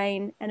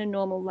brain and a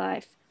normal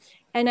life.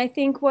 And I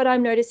think what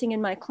I'm noticing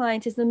in my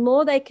clients is the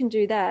more they can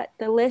do that,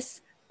 the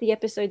less the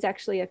episodes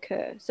actually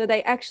occur. So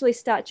they actually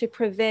start to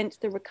prevent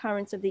the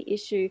recurrence of the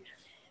issue.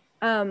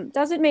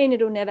 Doesn't mean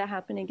it'll never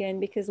happen again,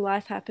 because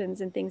life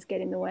happens and things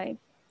get in the way.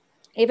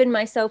 Even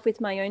myself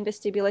with my own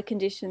vestibular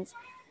conditions,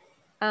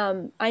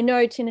 I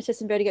know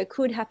tinnitus and vertigo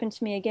could happen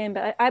to me again,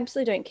 but I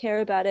absolutely don't care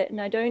about it.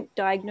 And I don't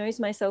diagnose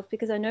myself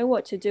because I know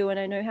what to do and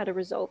I know how to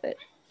resolve it.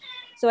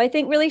 So I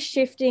think really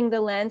shifting the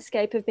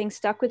landscape of being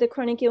stuck with a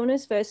chronic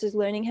illness versus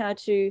learning how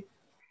to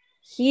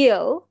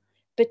heal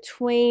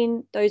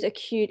between those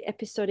acute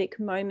episodic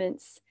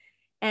moments,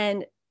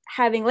 and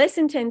having less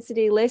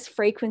intensity, less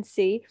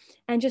frequency,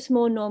 and just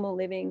more normal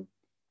living.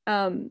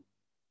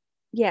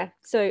 Yeah,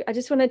 so I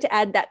just wanted to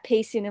add that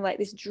piece in, like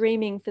this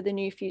dreaming for the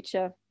new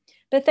future.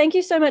 But thank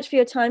you so much for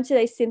your time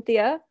today,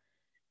 Cynthia.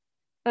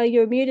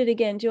 You're muted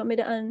again. Do you want me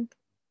to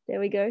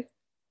there we go.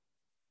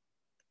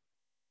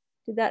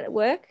 Did that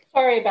work?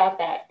 Sorry about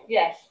that.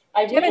 Yes,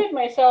 I muted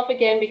myself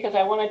again because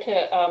I wanted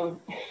to,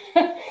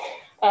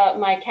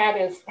 my cat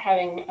is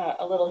having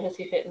a little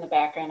hissy fit in the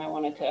background. I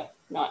wanted to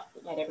not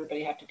let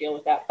everybody have to deal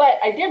with that. But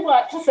I did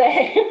want to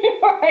say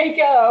before I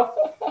go,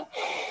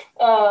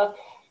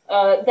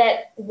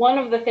 that one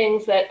of the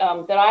things that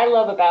that I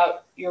love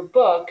about your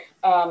book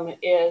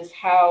is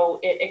how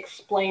it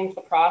explains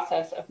the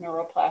process of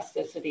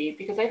neuroplasticity,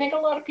 because I think a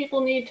lot of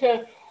people need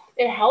to,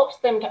 it helps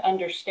them to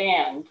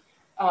understand.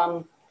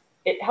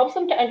 It helps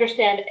them to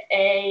understand,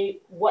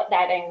 what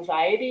that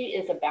anxiety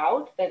is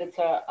about, that it's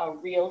a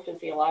real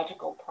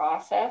physiological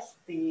process,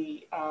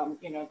 the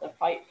the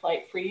fight,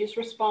 flight, freeze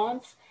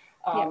response,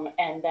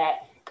 and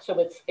that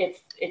so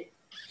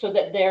so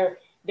that their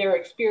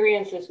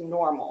experience is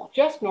normal.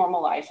 Just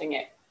normalizing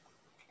it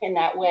in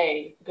that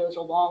way goes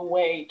a long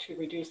way to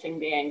reducing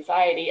the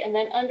anxiety, and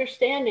then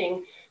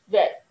understanding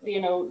that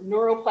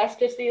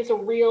neuroplasticity is a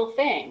real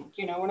thing.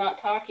 We're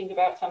not talking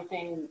about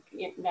something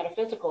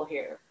metaphysical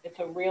here. It's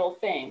a real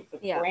thing. The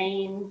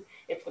brain,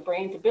 it's the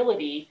brain's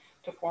ability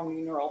to form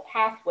new neural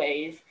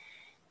pathways,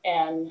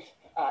 and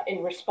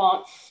in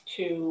response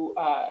to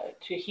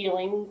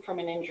healing from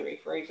an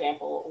injury, for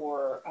example,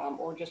 or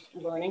just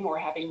learning or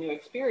having new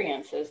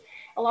experiences.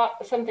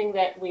 Something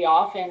that we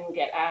often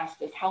get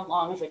asked is, how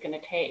long is it going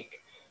to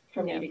take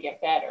for me to get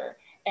better?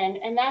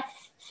 And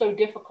that's so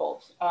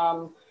difficult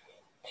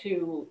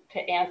to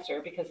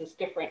answer, because it's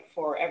different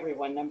for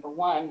everyone, number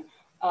one.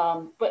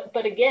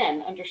 But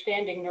again,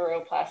 understanding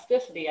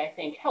neuroplasticity, I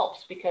think,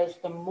 helps, because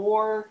the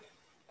more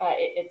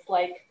it's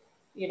like,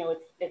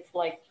 it's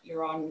like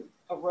you're on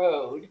a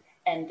road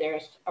and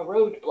there's a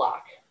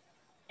roadblock,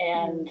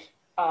 and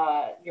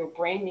your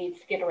brain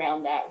needs to get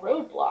around that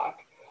roadblock.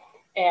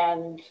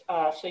 And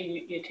so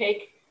you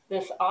take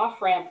this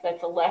off ramp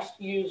that's a less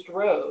used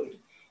road,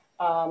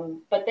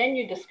 but then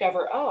you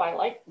discover, oh, I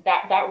like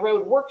that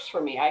road works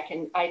for me. I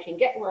can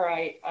get where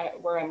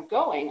I'm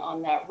going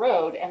on that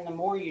road, and the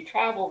more you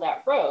travel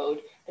that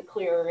road, the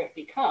clearer it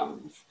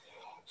becomes.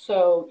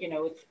 So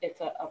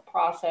it's a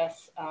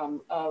process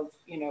of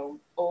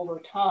over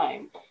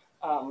time,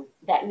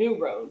 that new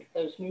road,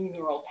 those new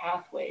neural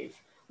pathways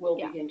will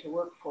begin to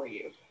work for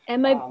you.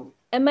 And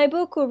my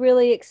book will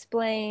really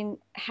explain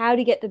how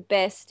to get the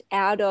best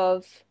out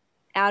of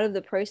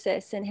the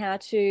process, and how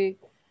to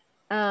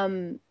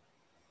I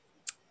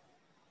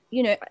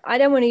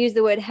don't want to use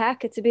the word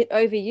hack, it's a bit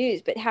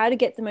overused, but how to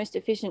get the most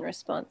efficient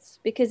response,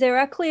 because there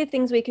are clear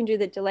things we can do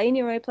that delay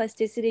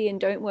neuroplasticity and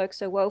don't work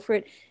so well for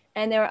it.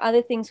 And there are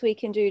other things we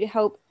can do to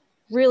help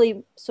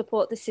really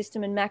support the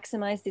system and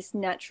maximize this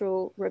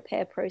natural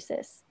repair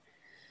process.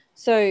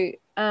 So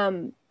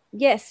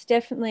yes,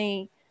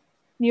 definitely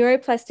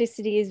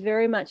neuroplasticity is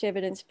very much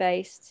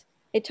evidence-based.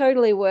 It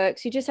totally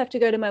works. You just have to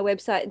go to my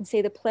website and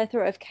see the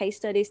plethora of case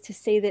studies to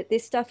see that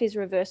this stuff is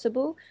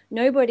reversible.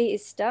 Nobody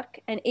is stuck.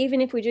 And even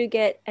if we do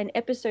get an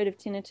episode of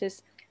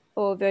tinnitus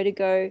or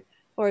vertigo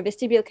or a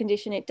vestibular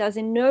condition, it does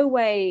in no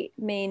way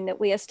mean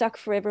that we are stuck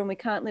forever and we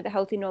can't live a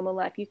healthy, normal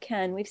life. You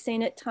can. We've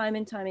seen it time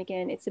and time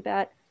again. It's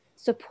about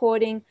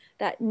supporting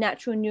that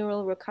natural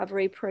neural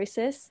recovery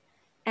process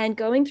and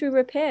going through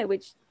repair,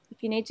 which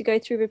if you need to go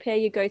through repair,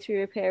 you go through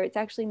repair. It's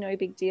actually no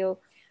big deal.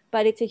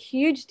 But it's a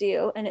huge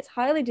deal, and it's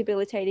highly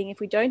debilitating if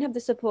we don't have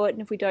the support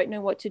and if we don't know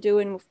what to do,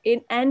 and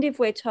if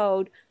we're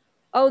told,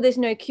 oh, there's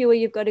no cure,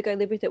 you've got to go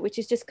live with it, which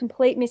is just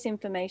complete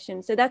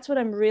misinformation. So that's what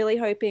I'm really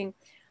hoping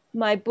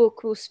my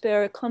book will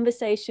spur a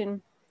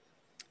conversation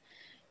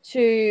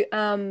to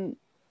all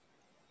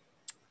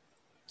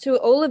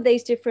of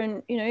these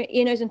different,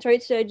 ear, nose and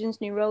throat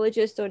surgeons,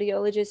 neurologists,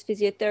 audiologists,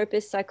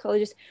 physiotherapists,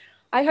 psychologists.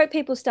 I hope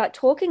people start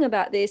talking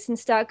about this and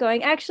start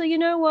going, actually, you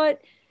know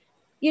what?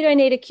 You don't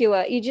need a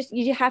cure.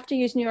 You have to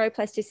use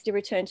neuroplasticity to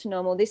return to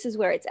normal. This is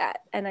where it's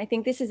at. And I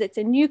think it's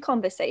a new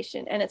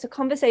conversation, and it's a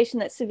conversation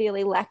that's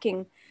severely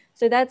lacking.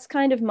 So that's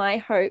kind of my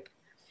hope.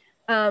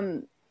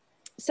 So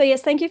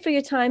yes, thank you for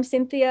your time,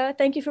 Cynthia.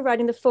 Thank you for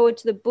writing the foreword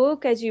to the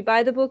book. As you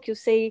buy the book, you'll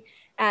see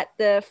at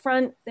the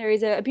front, there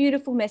is a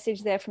beautiful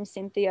message there from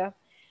Cynthia,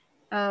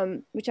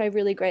 which I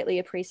really greatly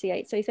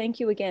appreciate. So thank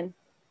you again.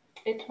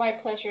 It's my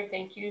pleasure.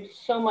 Thank you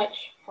so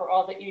much for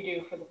all that you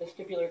do for the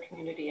vestibular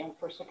community and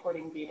for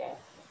supporting VIDA,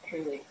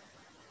 truly.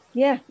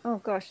 Yeah. Oh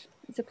gosh,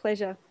 it's a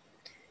pleasure.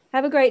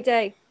 Have a great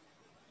day.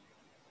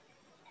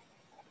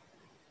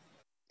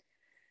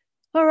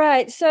 All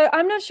right, so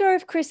I'm not sure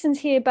if Kristen's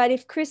here, but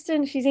if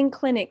Kristen, she's in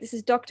clinic. This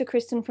is Dr.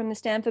 Kristen from the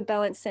Stanford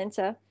Balance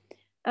Center.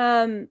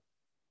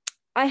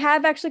 I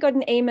have actually got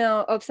an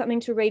email of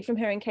something to read from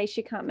her in case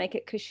she can't make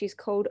it because she's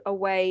called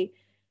away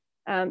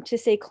to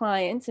see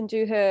clients and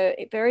do her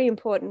very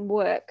important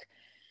work.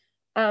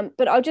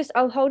 But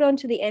I'll hold on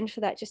to the end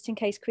for that just in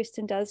case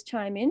Kristen does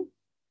chime in.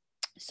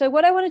 So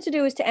what I wanted to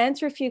do is to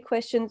answer a few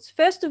questions.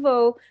 First of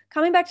all,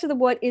 coming back to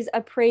what is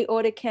a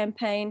pre-order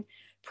campaign.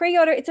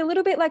 Pre-order, it's a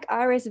little bit like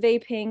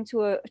RSVPing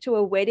to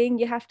a wedding.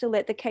 You have to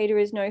let the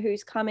caterers know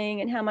who's coming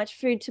and how much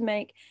food to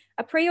make.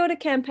 A pre-order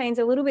campaign is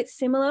a little bit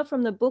similar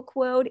from the book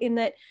world in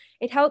that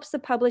it helps the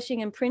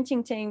publishing and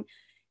printing team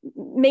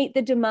meet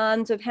the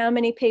demands of how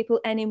many people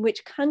and in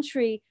which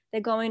country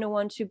they're going to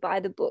want to buy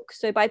the book.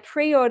 So by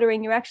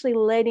pre-ordering, you're actually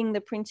letting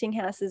the printing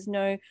houses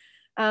know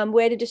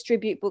where to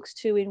distribute books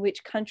to, in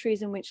which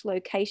countries and which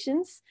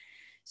locations.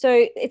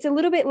 So it's a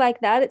little bit like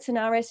that. It's an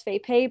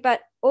RSVP,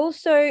 but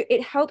also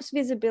it helps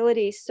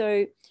visibility.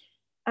 So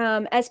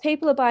as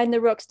people are buying the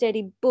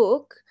Rocksteady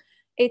book,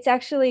 it's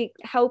actually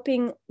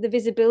helping the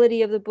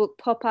visibility of the book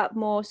pop up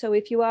more. So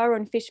if you are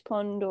on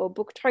Fishpond or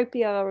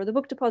Booktopia or the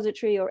Book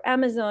Depository or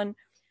Amazon,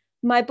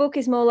 my book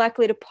is more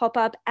likely to pop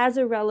up as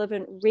a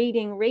relevant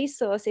reading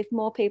resource if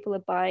more people are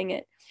buying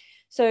it.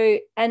 So,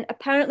 and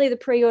apparently the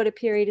pre-order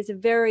period is a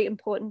very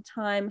important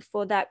time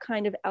for that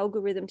kind of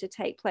algorithm to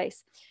take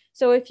place.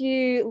 So if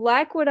you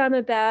like what I'm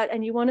about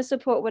and you want to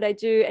support what I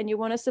do and you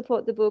want to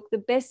support the book, the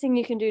best thing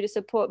you can do to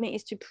support me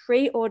is to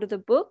pre-order the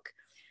book.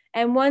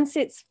 And once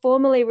it's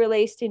formally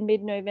released in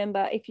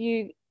mid-November, if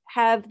you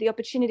have the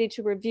opportunity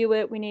to review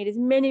it, we need as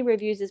many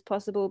reviews as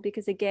possible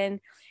because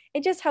again,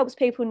 it just helps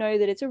people know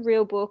that it's a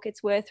real book,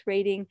 it's worth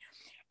reading,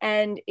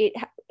 and it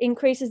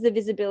increases the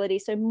visibility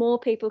so more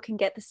people can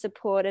get the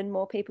support and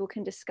more people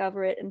can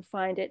discover it and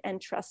find it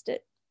and trust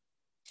it.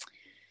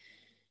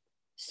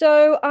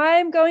 So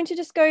I'm going to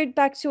just go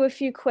back to a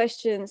few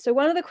questions. So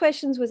one of the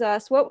questions was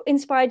asked, what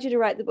inspired you to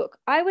write the book?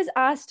 I was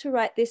asked to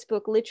write this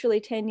book literally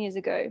 10 years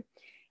ago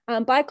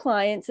by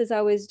clients as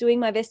I was doing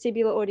my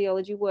vestibular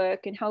audiology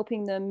work and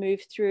helping them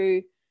move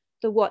through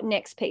the what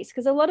next piece.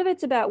 Because a lot of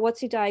it's about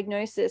what's your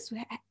diagnosis?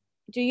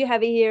 Do you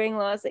have a hearing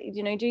loss?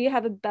 You know, do you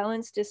have a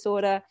balance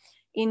disorder,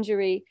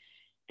 injury?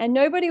 And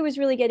nobody was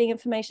really getting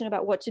information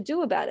about what to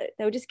do about it.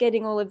 They were just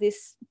getting all of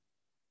this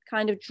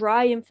kind of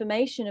dry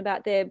information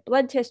about their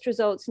blood test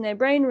results and their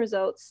brain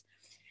results.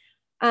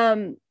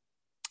 And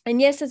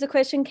yes, there's a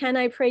question, can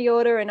I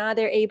pre-order? And are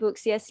there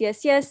ebooks? Yes,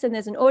 yes, yes. And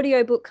there's an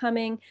audio book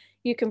coming.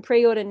 You can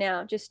pre-order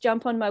now. Just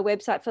jump on my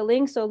website for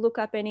links or look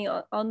up any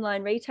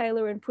online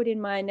retailer and put in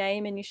my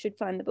name and you should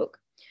find the book.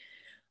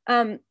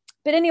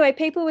 But anyway,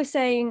 people were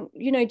saying,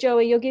 you know,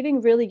 Joey, you're giving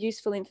really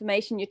useful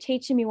information. You're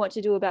teaching me what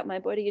to do about my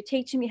body. You're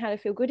teaching me how to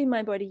feel good in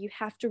my body. You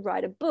have to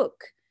write a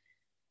book.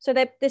 So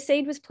the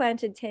seed was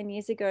planted 10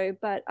 years ago,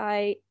 but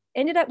I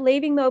ended up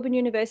leaving Melbourne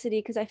University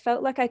because I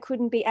felt like I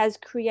couldn't be as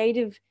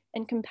creative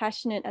and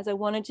compassionate as I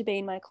wanted to be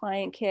in my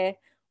client care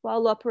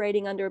while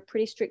operating under a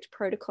pretty strict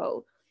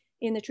protocol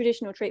in the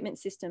traditional treatment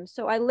system.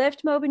 So I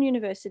left Melbourne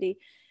University,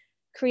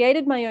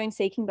 created my own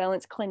Seeking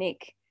Balance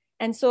clinic,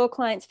 and saw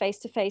clients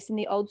face-to-face in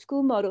the old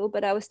school model,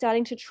 but I was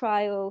starting to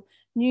trial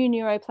new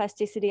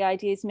neuroplasticity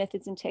ideas,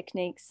 methods, and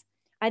techniques.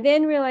 I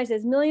then realized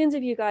there's millions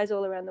of you guys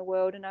all around the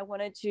world, and I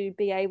wanted to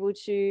be able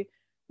to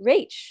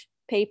reach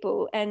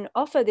people and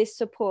offer this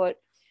support.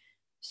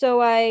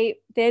 So I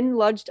then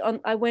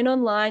I went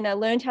online, I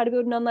learned how to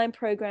build an online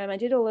program, I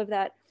did all of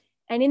that.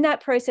 And in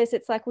that process,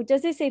 it's like, well,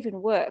 does this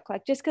even work?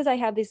 Like, just because I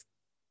have this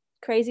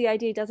crazy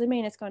idea doesn't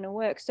mean it's going to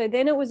work. So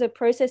then it was a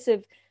process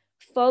of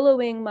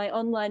following my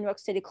online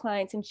Rocksteady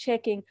clients and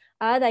checking,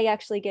 are they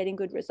actually getting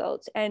good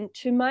results? And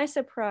to my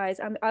surprise,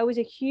 I was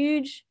a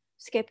huge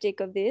skeptic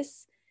of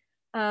this.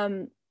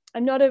 I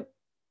don't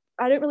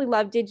really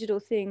love digital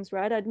things,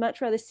 right? I'd much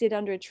rather sit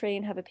under a tree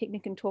and have a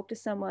picnic and talk to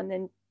someone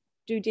than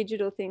do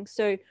digital things.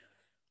 So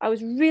I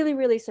was really,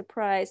 really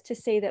surprised to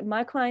see that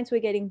my clients were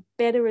getting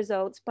better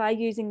results by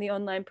using the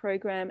online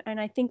program.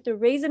 And I think the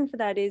reason for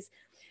that is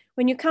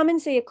when you come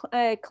and see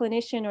a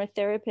clinician or a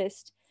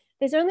therapist,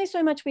 there's only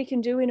so much we can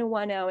do in a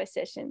 1 hour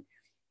session.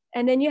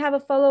 And then you have a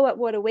follow-up,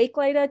 a week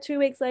later, 2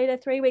 weeks later,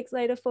 3 weeks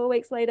later, 4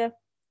 weeks later.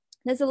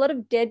 There's a lot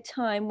of dead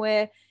time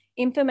where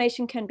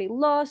information can be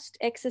lost,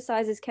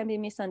 exercises can be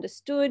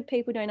misunderstood,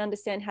 people don't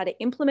understand how to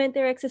implement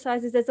their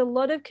exercises. There's a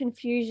lot of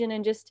confusion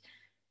and just,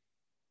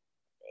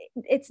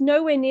 it's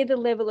nowhere near the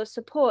level of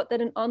support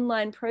that an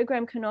online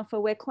program can offer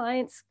where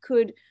clients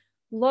could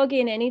log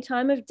in any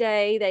time of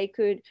day, they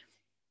could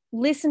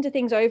listen to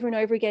things over and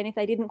over again if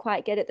they didn't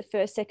quite get it the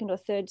first, second, or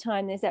third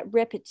time. There's that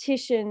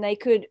repetition. They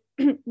could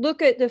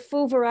look at the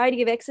full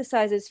variety of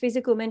exercises,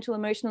 physical, mental,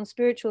 emotional, and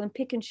spiritual, and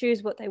pick and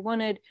choose what they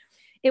wanted.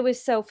 It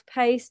was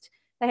self-paced.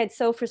 They had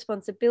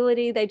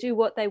self-responsibility. They do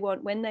what they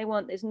want when they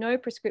want. There's no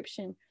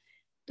prescription.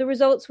 the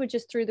results were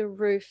just through the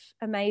roof,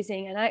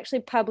 amazing. And I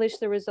actually published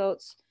the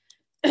results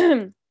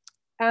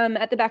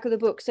at the back of the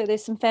book. So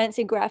there's some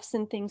fancy graphs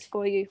and things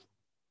for you.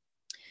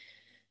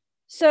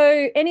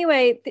 So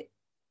anyway,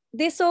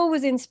 this all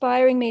was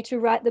inspiring me to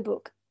write the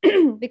book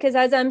because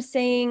as I'm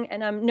seeing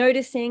and I'm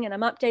noticing and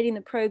I'm updating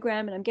the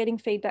program and I'm getting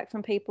feedback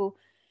from people,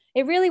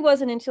 it really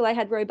wasn't until I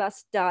had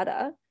robust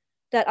data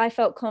that I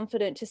felt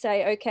confident to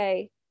say,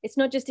 okay, it's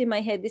not just in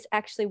my head, this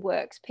actually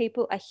works.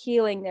 People are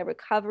healing, they're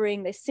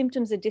recovering, their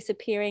symptoms are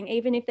disappearing,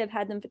 even if they've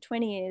had them for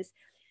 20 years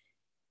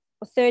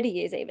or 30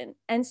 years even.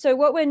 And so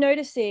what we're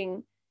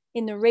noticing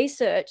in the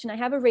research, and I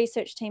have a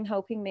research team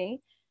helping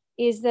me,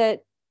 is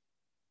that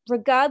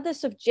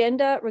regardless of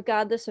gender,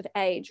 regardless of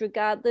age,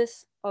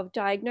 regardless of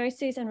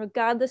diagnosis, and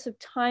regardless of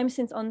time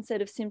since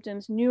onset of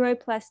symptoms,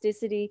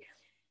 neuroplasticity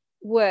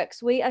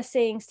works. We are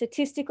seeing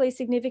statistically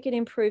significant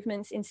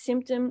improvements in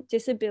symptom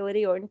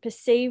disability or in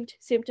perceived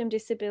symptom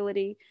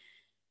disability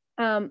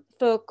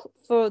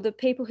for the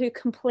people who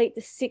complete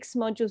the 6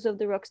 modules of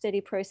the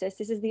Rocksteady process.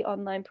 This is the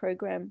online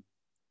program.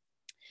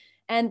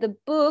 And the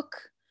book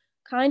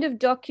kind of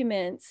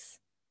documents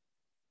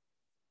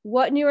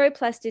what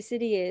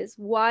neuroplasticity is,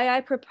 why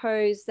I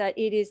propose that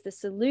it is the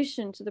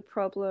solution to the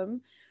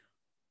problem.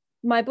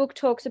 My book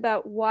talks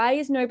about why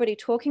is nobody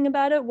talking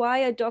about it?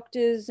 Why are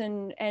doctors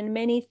and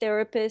many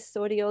therapists,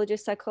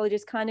 audiologists,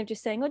 psychologists kind of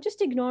just saying, oh,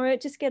 just ignore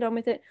it, just get on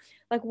with it.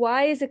 Like,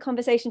 why is the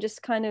conversation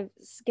just kind of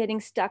getting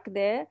stuck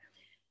there?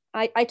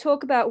 I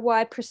talk about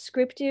why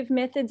prescriptive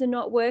methods are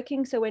not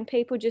working. So when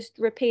people just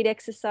repeat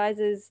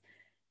exercises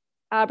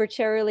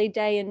arbitrarily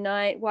day and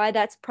night, why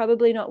that's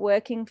probably not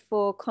working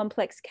for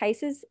complex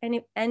cases.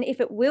 And if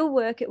it will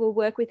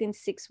work within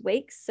 6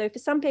 weeks. So for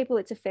some people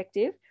it's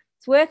effective.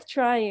 It's worth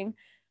trying,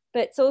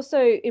 but it's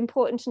also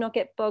important to not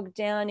get bogged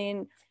down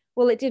in,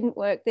 well, it didn't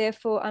work,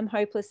 therefore I'm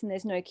hopeless and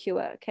there's no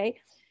cure, okay?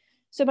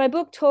 So my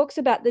book talks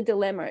about the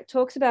dilemma. It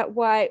talks about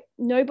why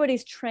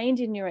nobody's trained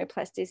in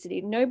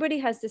neuroplasticity. Nobody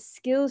has the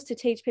skills to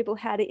teach people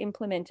how to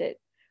implement it.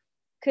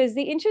 Because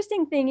the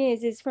interesting thing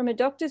is from a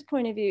doctor's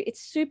point of view,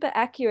 it's super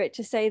accurate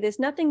to say there's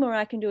nothing more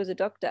I can do as a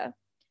doctor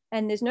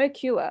and there's no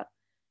cure.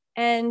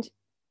 And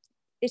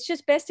it's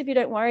just best if you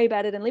don't worry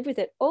about it and live with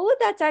it. All of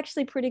that's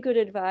actually pretty good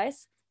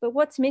advice, but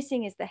what's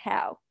missing is the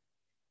how.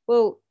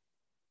 Well,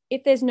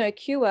 if there's no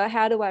cure,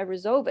 how do I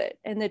resolve it?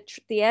 And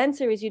the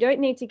answer is you don't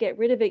need to get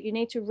rid of it. You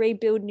need to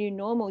rebuild new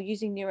normal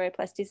using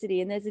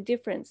neuroplasticity. And there's a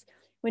difference.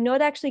 We're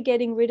not actually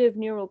getting rid of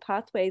neural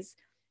pathways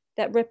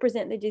that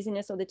represent the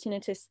dizziness or the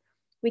tinnitus.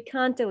 We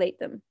can't delete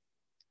them.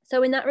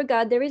 So in that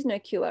regard, there is no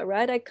cure,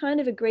 right? I kind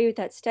of agree with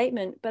that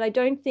statement, but I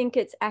don't think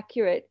it's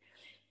accurate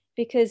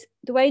because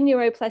the way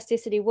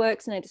neuroplasticity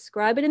works, and I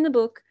describe it in the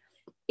book,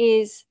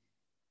 is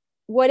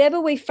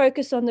whatever we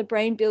focus on, the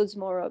brain builds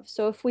more of.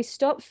 So if we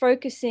stop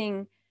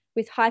focusing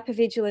with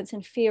hypervigilance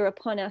and fear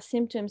upon our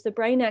symptoms, the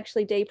brain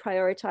actually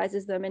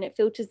deprioritizes them and it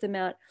filters them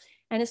out.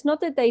 And it's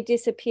not that they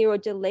disappear or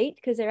delete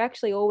because they're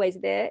actually always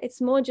there. It's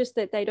more just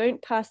that they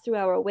don't pass through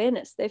our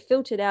awareness. They're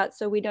filtered out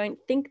so we don't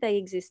think they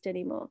exist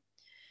anymore.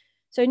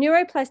 So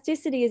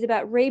neuroplasticity is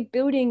about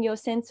rebuilding your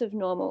sense of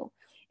normal.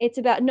 It's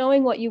about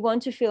knowing what you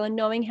want to feel and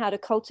knowing how to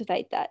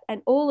cultivate that.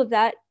 And all of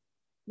that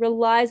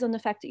relies on the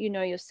fact that you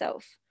know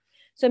yourself.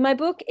 So my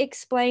book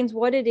explains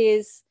what it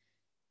is,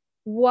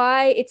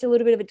 why it's a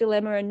little bit of a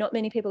dilemma and not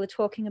many people are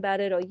talking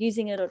about it or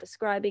using it or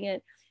describing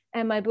it.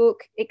 And my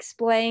book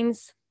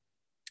explains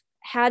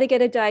how to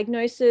get a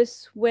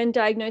diagnosis, when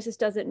diagnosis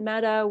doesn't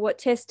matter, what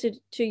tests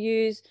to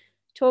use,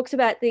 talks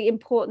about the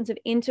importance of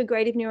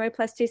integrative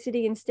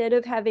neuroplasticity instead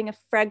of having a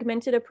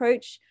fragmented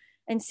approach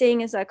and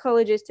seeing a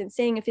psychologist and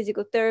seeing a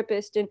physical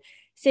therapist and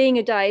seeing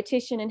a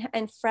dietitian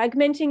and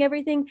fragmenting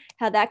everything,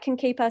 how that can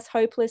keep us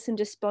hopeless and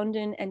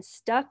despondent and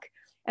stuck.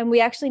 And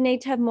we actually need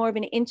to have more of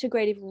an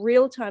integrative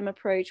real-time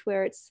approach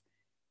where it's,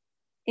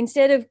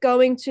 instead of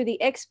going to the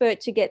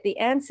expert to get the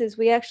answers,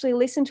 we actually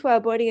listen to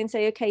our body and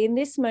say, okay, in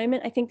this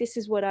moment, I think this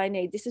is what I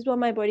need. This is what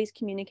my body's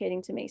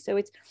communicating to me.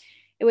 So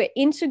we're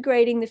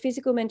integrating the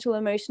physical, mental,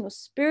 emotional,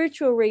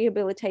 spiritual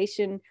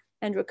rehabilitation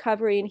and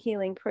recovery and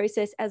healing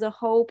process as a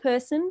whole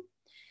person.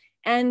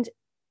 And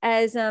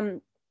as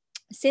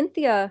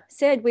Cynthia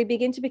said, we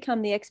begin to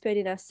become the expert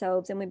in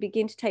ourselves and we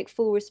begin to take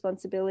full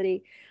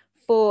responsibility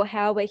for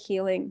how we're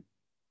healing.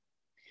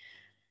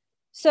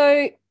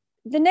 So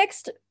the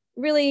next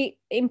really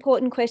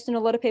important question a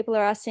lot of people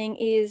are asking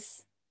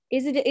is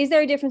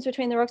there a difference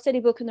between the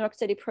Rocksteady book and the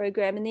Rocksteady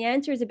program? And the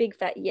answer is a big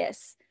fat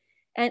yes.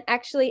 And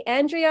actually,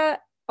 Andrea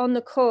on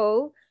the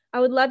call, I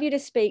would love you to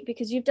speak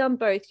because you've done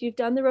both. You've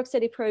done the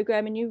Rocksteady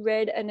program and you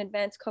read an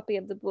advanced copy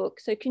of the book.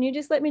 So can you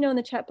just let me know in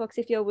the chat box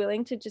if you're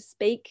willing to just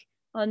speak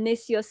on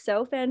this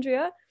yourself,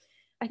 Andrea?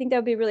 I think that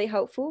would be really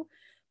helpful.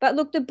 But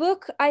look, the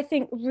book, I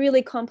think,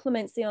 really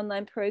complements the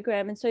online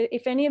program. And so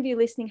if any of you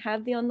listening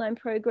have the online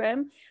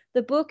program,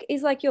 the book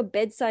is like your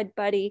bedside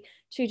buddy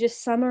to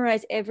just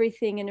summarize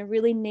everything in a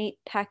really neat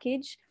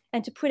package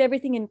and to put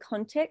everything in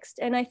context.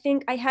 And I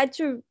think I had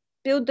to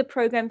build the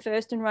program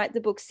first and write the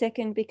book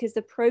second because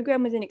the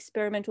program was an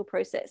experimental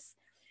process.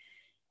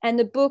 And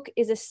the book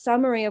is a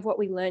summary of what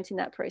we learned in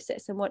that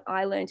process and what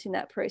I learned in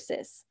that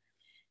process.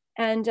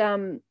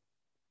 And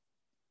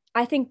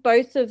I think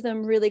both of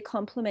them really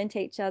complement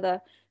each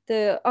other.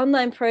 The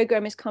online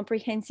program is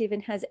comprehensive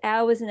and has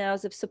hours and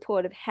hours of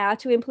support of how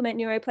to implement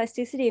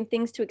neuroplasticity and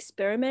things to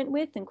experiment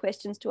with and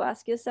questions to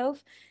ask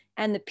yourself,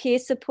 and the peer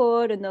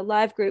support and the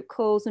live group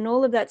calls and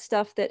all of that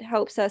stuff that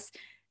helps us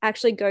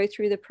actually go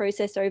through the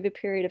process over a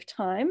period of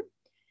time.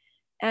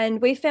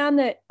 And we found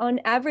that on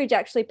average,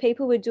 actually,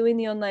 people were doing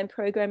the online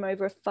program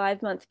over a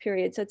 5-month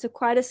period. So it's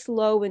quite a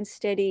slow and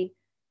steady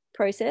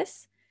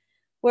process.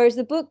 Whereas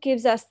the book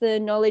gives us the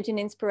knowledge and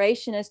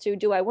inspiration as to,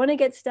 do I want to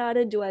get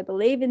started? Do I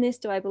believe in this?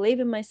 Do I believe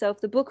in myself?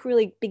 The book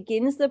really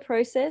begins the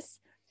process,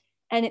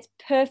 and it's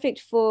perfect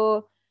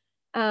for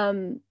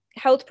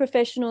health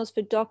professionals,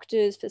 for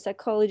doctors, for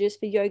psychologists,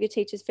 for yoga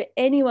teachers, for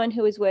anyone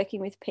who is working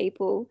with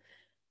people.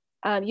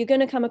 You're going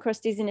to come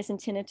across dizziness and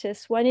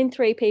tinnitus. 1 in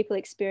 3 people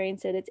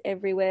experience it. It's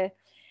everywhere.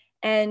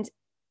 And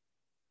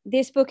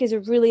this book is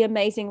a really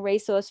amazing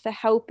resource for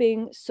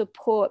helping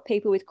support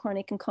people with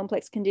chronic and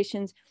complex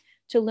conditions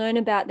to learn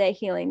about their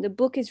healing. The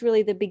book is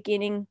really the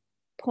beginning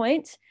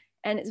point,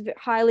 and it's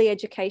highly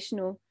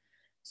educational.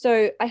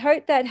 So I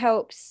hope that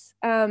helps.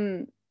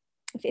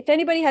 If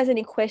anybody has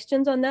any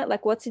questions on that,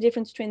 like what's the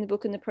difference between the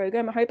book and the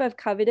program, I hope I've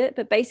covered it.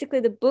 But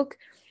basically the book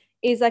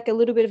is like a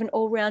little bit of an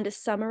all-rounder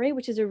summary,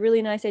 which is a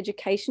really nice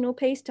educational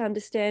piece to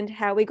understand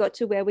how we got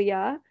to where we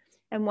are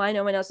and why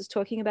no one else is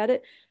talking about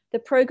it. The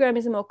program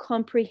is a more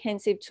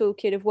comprehensive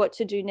toolkit of what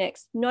to do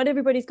next. Not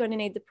everybody's going to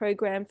need the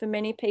program. For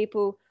many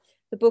people,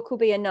 the book will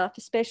be enough,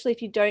 especially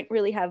if you don't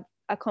really have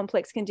a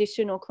complex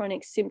condition or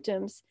chronic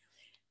symptoms.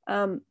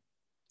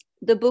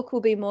 The book will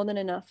be more than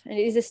enough, and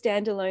it is a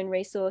standalone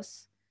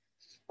resource.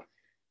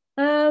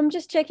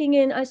 Just checking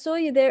in. I saw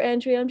you there,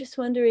 Andrea. I'm just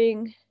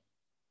wondering,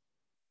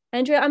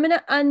 Andrea, I'm going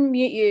to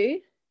unmute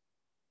you.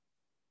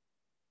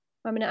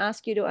 I'm going to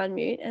ask you to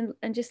unmute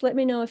and just let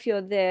me know if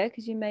you're there,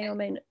 because you may or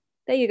may not.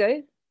 There you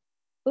go.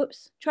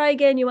 Oops. Try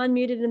again. You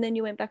unmuted and then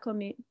you went back on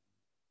mute.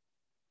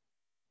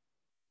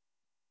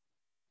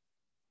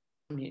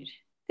 Mute.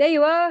 There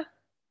you are.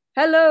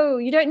 Hello.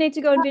 You don't need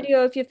to go on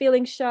video if you're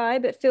feeling shy,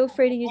 but feel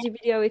free to use your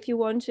video if you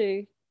want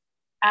to.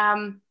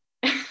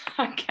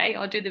 Okay,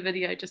 I'll do the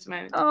video just a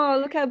moment. Oh,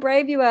 look how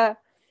brave you are.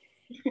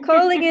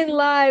 Calling in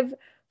live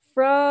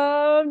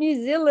from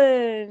New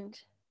Zealand.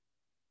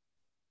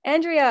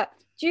 Andrea,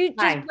 do you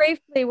just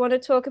briefly want to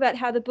talk about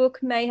how the book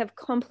may have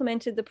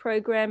complemented the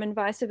program and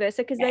vice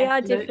versa? Because they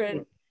are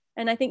different.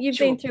 And I think you've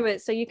been through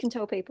it, so you can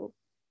tell people.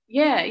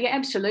 Yeah,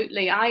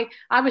 absolutely. I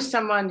was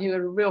someone who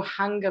had a real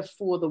hunger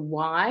for the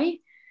why.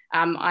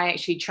 I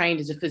actually trained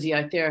as a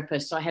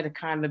physiotherapist, so I had a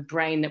kind of a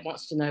brain that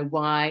wants to know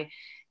why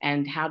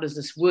and how does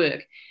this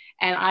work.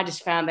 And I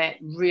just found that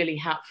really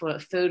helpful.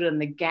 It filled in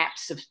the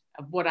gaps of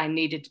what I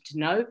needed to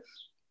know,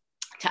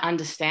 to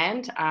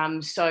understand.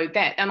 So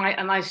that,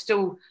 and I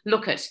still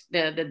look at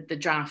the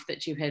draft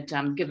that you had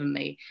given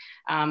me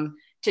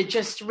to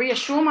just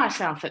reassure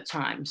myself at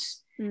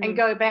times and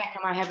go back.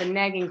 And I have a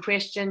nagging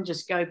question,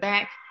 just go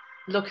back,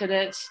 look at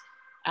it,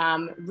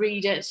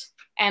 read it.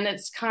 And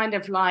it's kind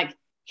of like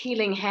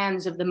healing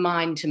hands of the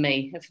mind to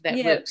me, if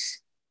that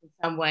works in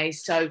some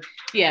ways. So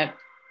yeah,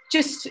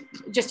 just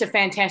a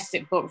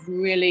fantastic book.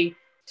 Really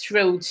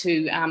thrilled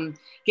to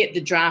get the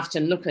draft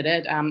and look at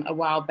it a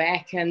while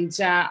back, and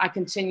I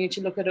continue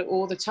to look at it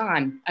all the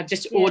time. I've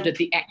just ordered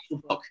the actual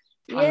book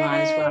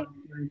online as well.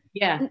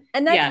 Yeah,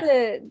 and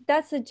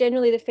that's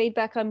generally the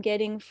feedback I'm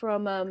getting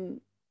from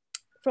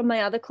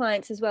my other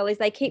clients as well, is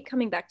they keep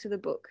coming back to the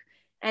book,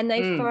 and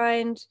they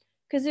find,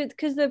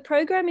 because the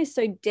program is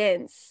so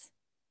dense,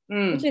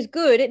 which is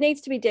good. It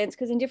needs to be dense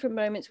because in different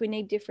moments we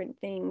need different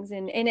things,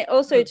 and it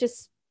also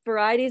just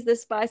variety is the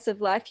spice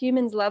of life.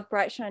 Humans love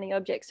bright, shiny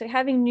objects. So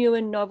having new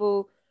and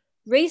novel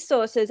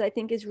resources, I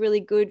think, is really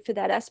good for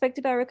that aspect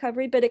of our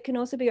recovery, but it can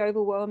also be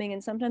overwhelming.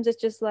 And sometimes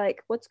it's just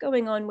like, what's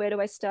going on? Where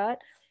do I start?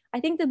 I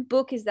think the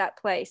book is that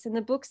place, and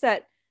the book's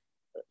that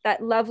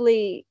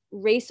lovely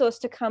resource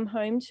to come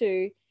home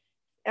to.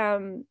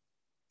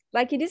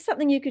 Like, it is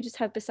something you could just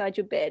have beside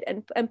your bed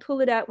and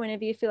pull it out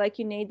whenever you feel like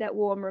you need that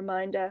warm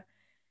reminder.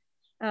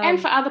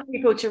 And for other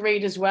people to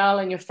read as well,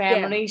 and your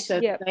family, so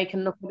that they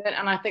can look at it.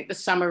 And I think the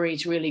summary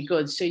is really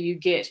good. So you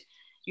get,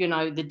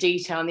 the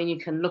detail, and then you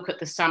can look at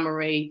the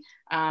summary.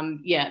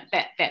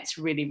 That's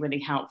really, really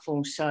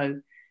helpful.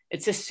 So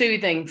it's a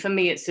soothing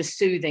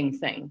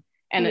thing.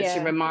 And it's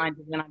a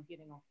reminder when I'm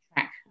getting off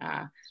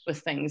track with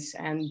things.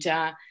 And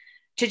to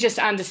just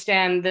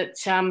understand that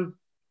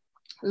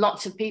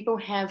lots of people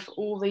have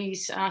all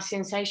these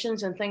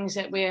sensations and things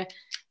that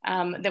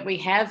we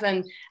have,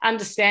 and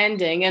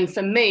understanding. And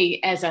for me,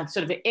 as a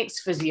sort of an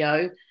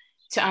ex-physio,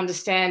 to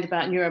understand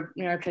about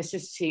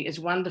neuroplasticity is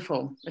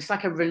wonderful. It's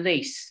like a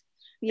release.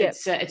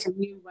 It's a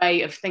new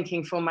way of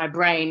thinking for my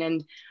brain.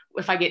 And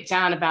if I get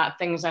down about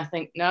things, I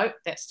think, no,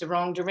 that's the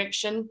wrong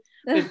direction.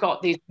 We've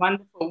got these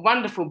wonderful,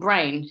 wonderful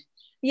brain.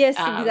 Yes,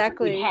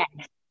 exactly.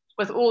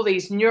 With all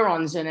these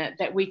neurons in it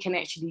that we can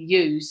actually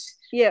use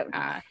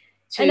to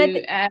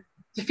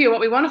feel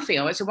what we want to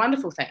feel. It's a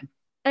wonderful thing.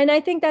 And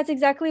I think that's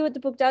exactly what the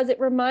book does. It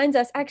reminds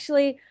us,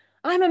 actually,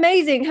 I'm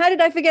amazing. How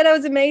did I forget I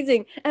was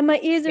amazing? And my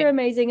ears are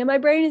amazing, and my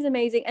brain is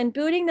amazing. And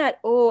building that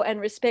awe and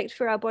respect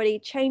for our body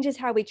changes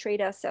how we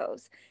treat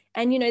ourselves.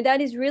 And, you know,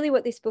 that is really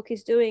what this book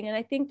is doing. And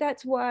I think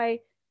that's why,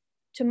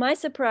 to my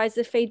surprise,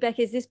 the feedback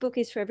is this book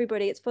is for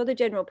everybody. It's for the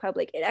general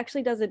public. It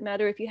actually doesn't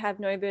matter if you have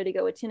no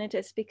vertigo or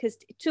tinnitus, because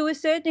to a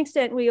certain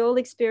extent, we all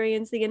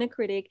experience the inner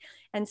critic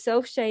and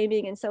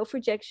self-shaming and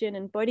self-rejection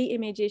and body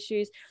image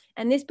issues.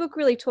 And this book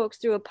really talks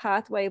through a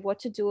pathway of what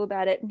to do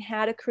about it and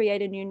how to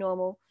create a new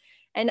normal.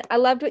 And I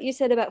loved what you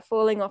said about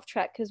falling off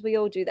track, because we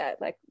all do that.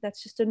 Like,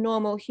 that's just a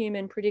normal,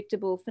 human,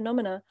 predictable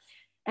phenomena.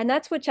 And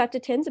that's what chapter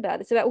 10 is about.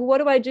 It's about, well, what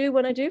do I do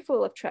when I do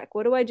fall off track?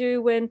 What do I do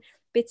when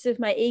bits of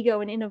my ego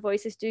and inner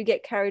voices do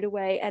get carried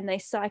away and they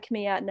psych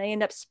me out and they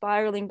end up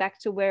spiraling back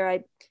to where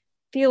I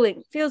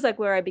feels like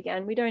where I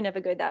began. We don't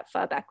ever go that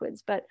far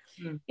backwards, but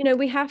you know,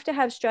 we have to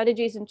have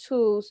strategies and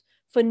tools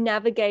for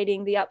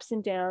navigating the ups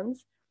and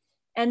downs.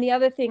 And the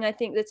other thing I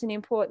think that's an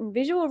important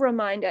visual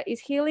reminder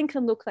is healing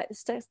can look like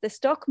the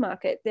stock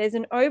market. There's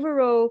an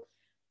overall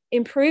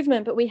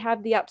improvement, but we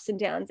have the ups and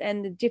downs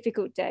and the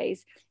difficult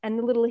days and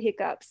the little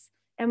hiccups.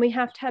 And we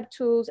have to have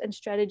tools and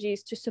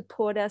strategies to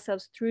support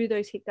ourselves through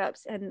those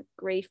hiccups and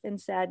grief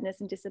and sadness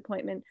and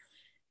disappointment,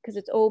 because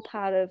it's all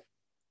part of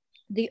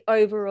the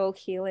overall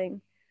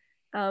healing.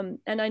 And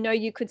I know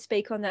you could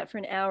speak on that for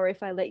an hour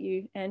if I let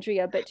you,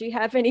 Andrea, but do you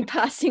have any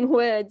passing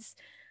words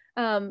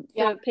for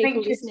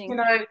people listening? You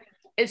know,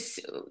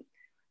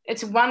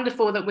 it's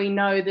wonderful that we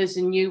know there's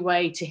a new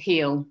way to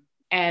heal.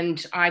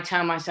 And I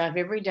tell myself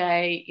every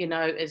day, you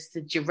know, it's the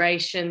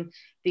duration,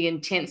 the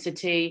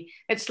intensity.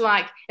 It's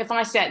like if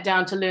I sat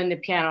down to learn the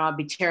piano, I'd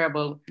be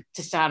terrible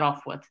to start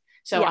off with.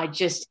 So I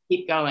just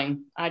keep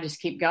going.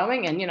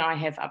 And, you know, I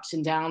have ups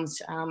and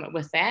downs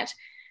with that.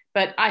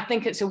 But I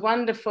think it's a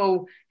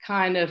wonderful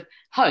kind of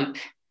hope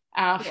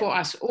for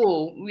us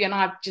all. You know,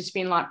 I've just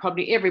been like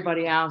probably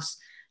everybody else,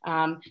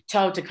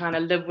 told to kind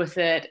of live with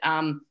it.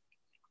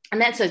 And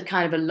that's a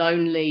kind of a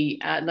lonely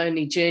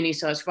journey.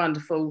 So it's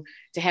wonderful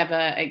to have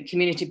a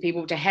community of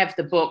people, to have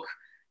the book,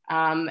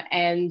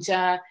 and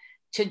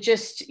to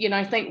just, you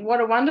know, think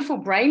what a wonderful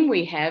brain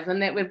we have,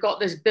 and that we've got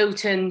this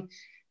built-in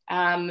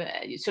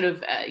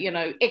you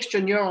know,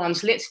 extra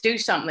neurons. Let's do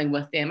something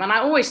with them. And I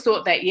always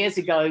thought that years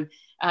ago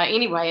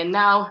anyway, and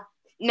now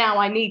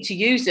I need to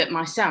use it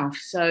myself.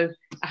 So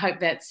I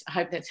hope that's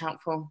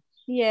helpful.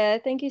 Yeah,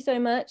 thank you so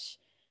much.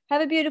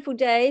 Have a beautiful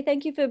day.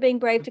 Thank you for being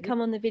brave to come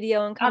on the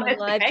video and come on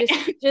live.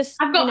 Okay. Just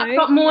I've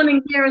got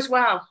morning here as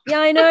well. Yeah,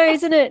 I know,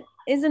 isn't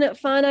it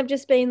fun? I've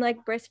just been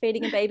like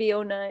breastfeeding a baby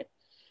all night.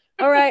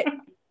 All right,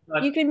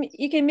 you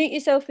can mute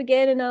yourself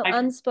again, and I'll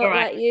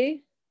unspotlight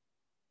you.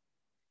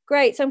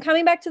 Great. So I'm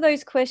coming back to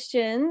those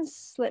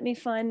questions. Let me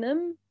find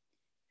them.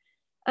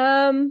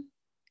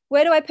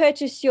 Where do I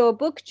purchase your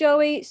book,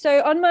 Joey?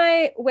 So on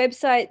my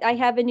website, I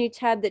have a new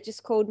tab that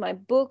just called my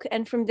book.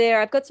 And from there,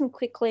 I've got some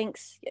quick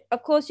links.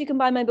 Of course, you can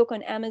buy my book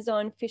on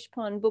Amazon,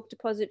 Fishpond, Book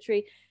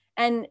Depository,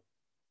 and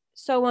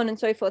so on and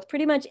so forth.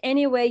 Pretty much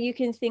anywhere you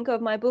can think of,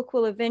 my book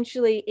will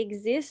eventually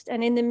exist.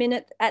 And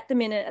at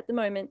the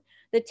moment,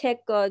 the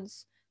tech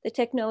gods, the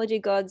technology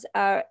gods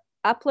are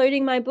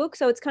uploading my book.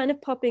 So it's kind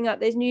of popping up.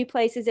 There's new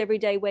places every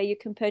day where you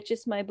can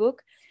purchase my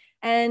book.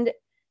 And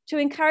to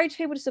encourage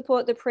people to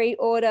support the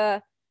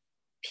pre-order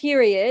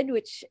period,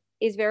 which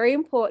is very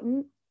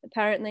important,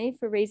 apparently,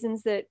 for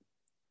reasons that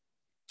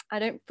I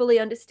don't fully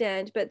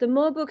understand. But the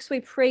more books we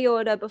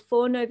pre-order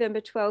before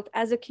November 12th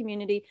as a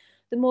community,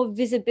 the more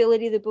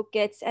visibility the book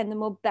gets and the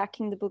more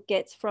backing the book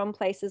gets from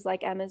places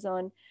like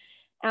Amazon.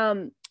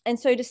 And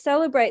so to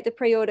celebrate the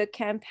pre-order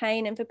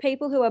campaign, and for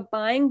people who are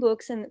buying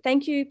books, and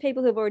thank you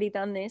people who have already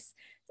done this,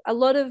 a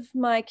lot of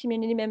my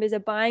community members are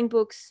buying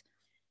books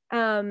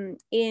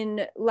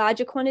in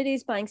larger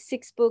quantities, buying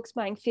 6 books,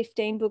 buying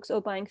 15 books,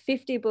 or buying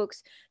 50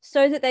 books,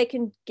 so that they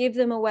can give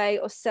them away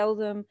or sell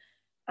them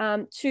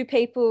to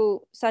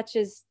people such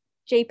as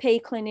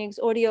GP clinics,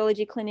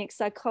 audiology clinics,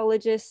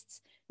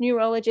 psychologists,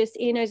 neurologists,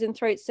 ear, nose, and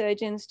throat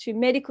surgeons, to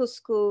medical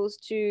schools,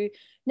 to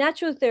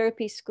natural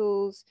therapy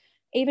schools,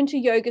 even to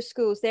yoga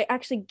schools. They're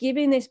actually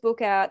giving this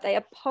book out. They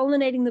are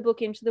pollinating the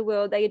book into the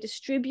world. They are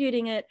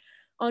distributing it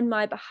on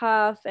my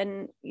behalf,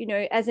 and, you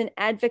know, as an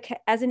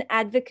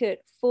advocate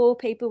for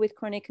people with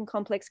chronic and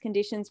complex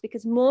conditions,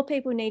 because more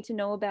people need to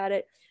know about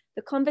it.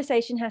 The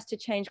conversation has to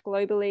change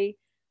globally.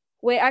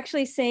 We're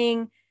actually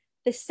seeing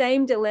the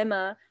same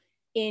dilemma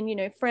in, you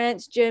know,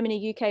 France,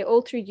 Germany, UK,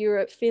 all through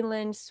Europe,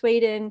 Finland,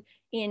 Sweden,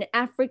 in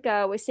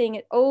Africa. We're seeing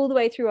it all the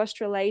way through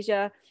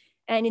Australasia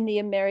and in the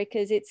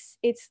Americas.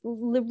 It's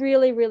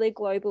really, really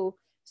global.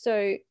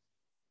 So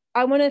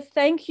I want to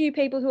thank you,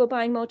 people who are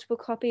buying multiple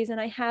copies, and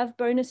I have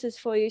bonuses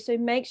for you. So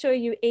make sure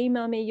you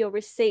email me your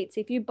receipts.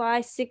 If you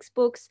buy 6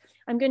 books,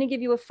 I'm going to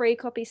give you a free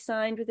copy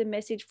signed with a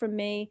message from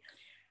me.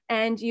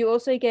 And you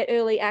also get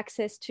early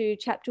access to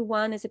chapter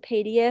 1 as a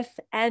PDF.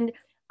 And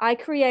I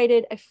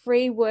created a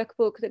free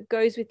workbook that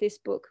goes with this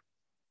book.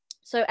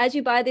 So as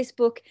you buy this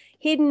book,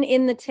 hidden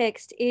in the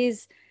text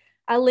is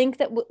a link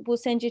that will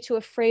send you to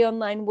a free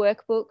online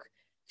workbook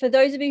For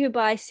those of you who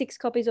buy 6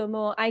 copies or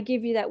more, I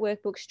give you that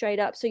workbook straight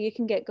up so you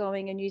can get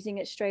going and using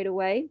it straight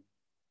away.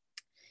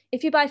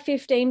 If you buy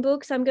 15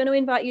 books, I'm going to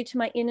invite you to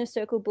my Inner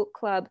Circle book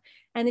club.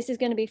 And this is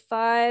going to be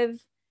 5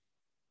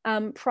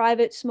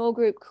 private small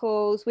group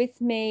calls with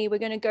me. We're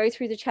going to go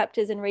through the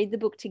chapters and read the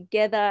book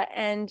together.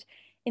 And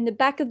in the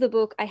back of the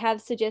book, I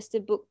have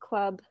suggested book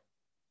club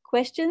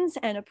questions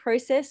and a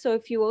process. So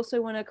if you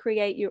also want to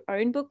create your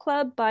own book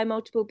club, buy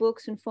multiple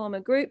books and form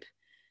a group,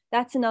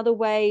 that's another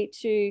way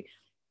to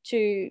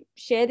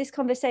share this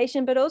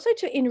conversation, but also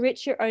to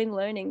enrich your own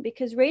learning,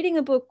 because reading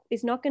a book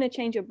is not going to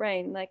change your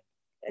brain. Like,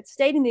 it's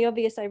stating the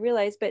obvious, I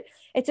realize, but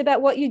it's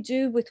about what you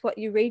do with what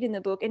you read in the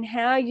book and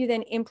how you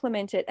then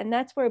implement it. And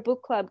that's where a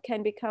book club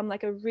can become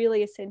like a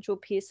really essential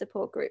peer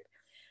support group.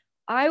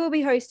 I will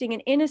be hosting an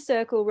Inner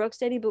Circle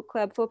Rocksteady book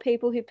club for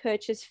people who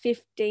purchase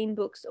 15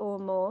 books or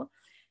more.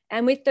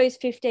 And with those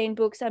 15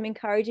 books, I'm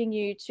encouraging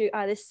you to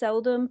either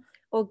sell them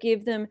or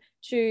give them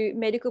to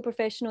medical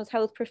professionals,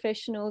 health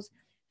professionals,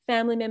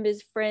 family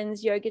members,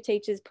 friends, yoga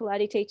teachers,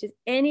 Pilates teachers,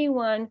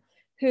 anyone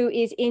who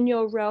is in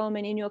your realm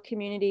and in your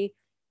community,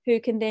 who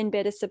can then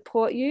better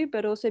support you,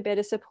 but also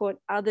better support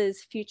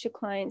others, future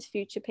clients,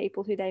 future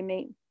people who they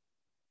meet.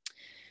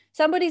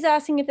 Somebody's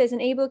asking if there's an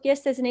ebook.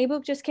 Yes, there's an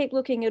ebook. Just keep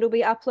looking. It'll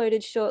be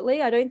uploaded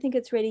shortly. I don't think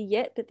it's ready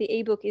yet, but the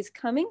ebook is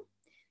coming.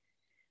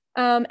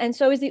 And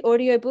so is the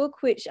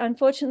audiobook, which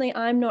unfortunately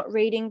I'm not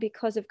reading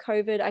because of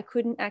COVID. I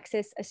couldn't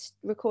access a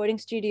recording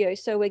studio.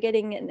 So we're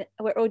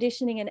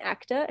auditioning an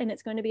actor, and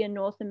it's going to be a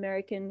North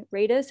American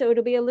reader. So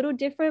it'll be a little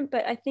different,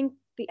 but I think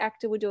the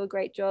actor will do a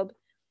great job.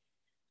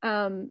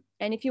 And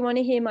if you want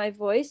to hear my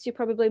voice, you're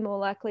probably more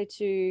likely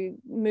to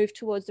move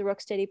towards the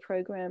Rocksteady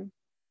program.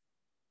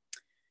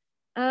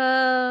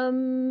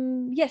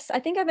 Yes, I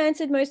think I've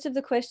answered most of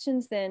the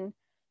questions then.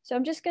 So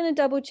I'm just going to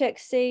double check,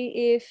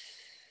 see if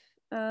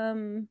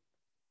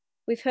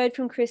we've heard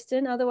from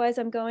Kristen. Otherwise,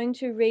 I'm going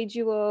to read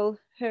you all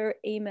her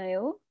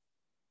email.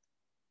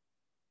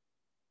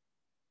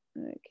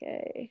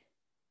 Okay.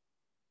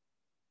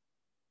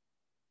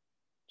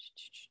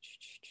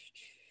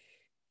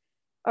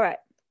 All right.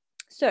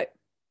 So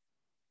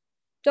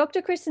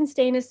Dr. Kristen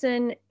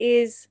Steenison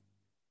is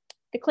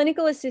the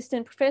clinical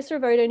assistant professor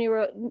of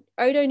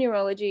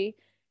otoneurology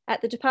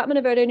at the Department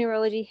of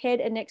Otoneurology, Head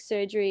and Neck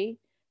Surgery,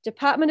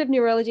 Department of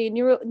Neurology and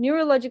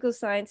Neurological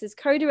Sciences,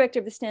 co-director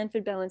of the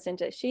Stanford Balance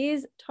Center. She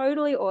is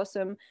totally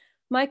awesome.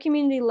 My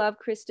community love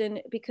Kristen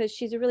because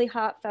she's a really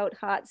heartfelt,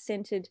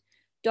 heart-centered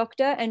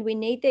doctor, and we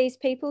need these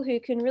people who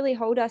can really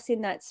hold us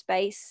in that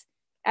space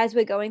as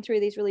we're going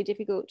through these really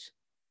difficult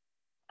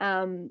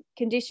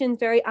conditions,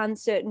 very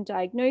uncertain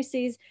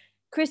diagnoses.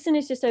 Kristen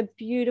is just a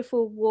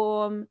beautiful,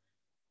 warm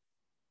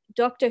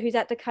doctor who's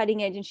at the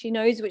cutting edge, and she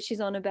knows what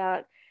she's on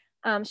about.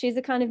 She's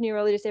the kind of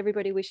neurologist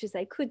everybody wishes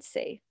they could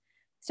see.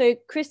 So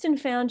Kristen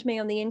found me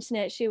on the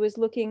internet. She was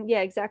looking,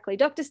 yeah, exactly.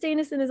 Dr.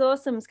 Steenison is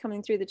awesome, is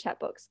coming through the chat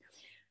box.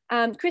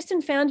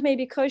 Kristen found me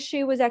because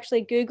she was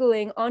actually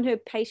Googling on her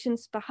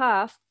patient's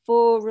behalf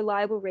for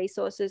reliable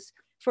resources,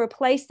 for a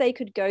place they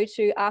could go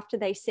to after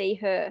they see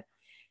her.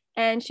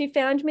 And she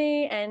found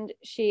me and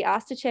she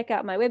asked to check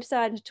out my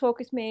website and to talk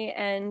with me.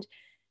 And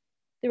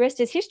the rest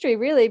is history,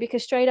 really,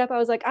 because straight up I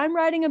was like, I'm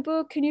writing a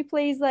book. Can you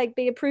please like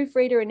be a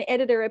proofreader, an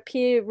editor, a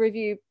peer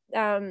review,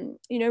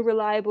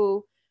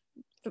 reliable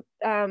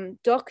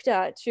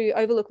doctor to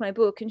overlook my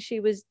book? And she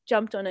was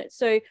jumped on it.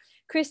 So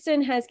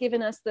Kristen has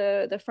given us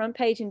the front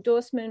page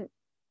endorsement,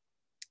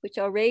 which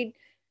I'll read.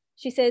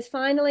 She says,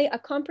 finally, a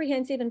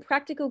comprehensive and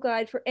practical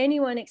guide for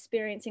anyone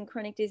experiencing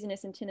chronic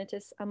dizziness and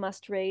tinnitus, a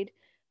must read.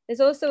 There's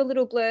also a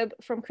little blurb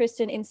from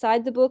Kristen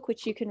inside the book,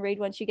 which you can read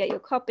once you get your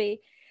copy.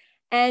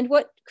 And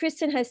what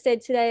Kristen has said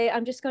today,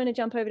 I'm just going to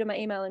jump over to my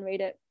email and read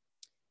it.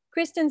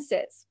 Kristen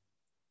says,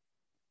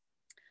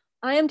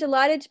 I am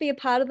delighted to be a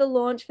part of the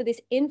launch for this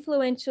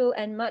influential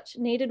and much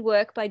needed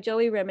work by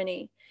Joey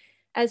Remini.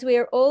 As we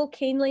are all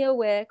keenly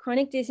aware,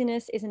 chronic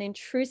dizziness is an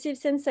intrusive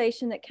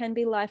sensation that can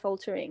be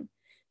life-altering.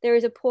 There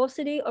is a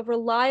paucity of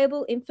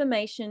reliable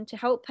information to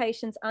help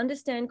patients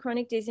understand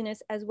chronic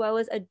dizziness, as well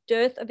as a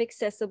dearth of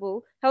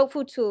accessible,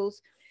 helpful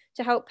tools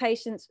to help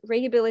patients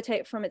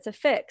rehabilitate from its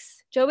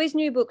effects. Joey's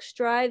new book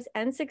strives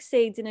and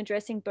succeeds in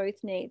addressing both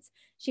needs.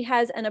 She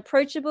has an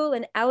approachable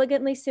and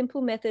elegantly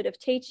simple method of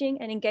teaching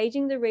and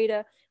engaging the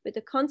reader with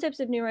the concepts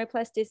of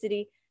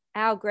neuroplasticity,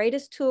 our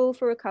greatest tool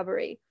for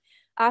recovery.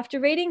 After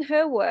reading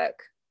her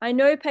work, I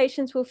know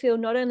patients will feel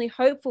not only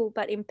hopeful,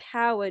 but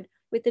empowered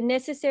with the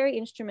necessary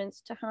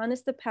instruments to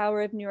harness the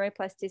power of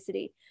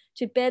neuroplasticity,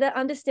 to better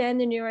understand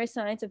the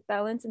neuroscience of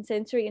balance and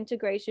sensory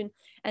integration,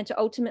 and to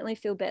ultimately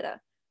feel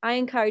better. I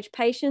encourage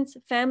patients,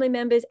 family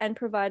members, and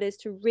providers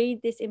to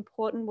read this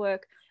important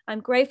work.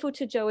 I'm grateful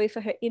to Joey for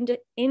her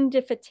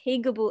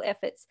indefatigable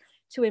efforts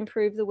to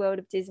improve the world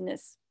of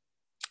dizziness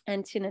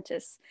and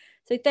tinnitus.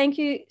 So thank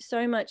you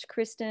so much,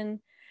 Kristen.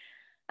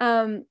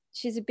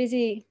 She's a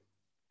busy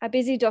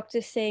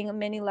doctor seeing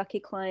many lucky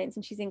clients,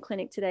 and she's in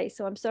clinic today.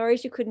 So I'm sorry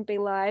she couldn't be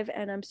live,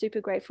 and I'm super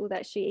grateful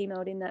that she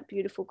emailed in that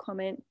beautiful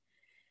comment.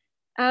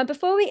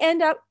 Before we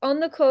end up on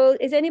the call,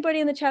 does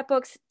anybody in the chat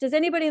box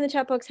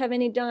have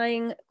any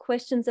dying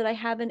questions that I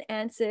haven't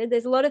answered?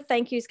 There's a lot of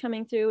thank yous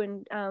coming through,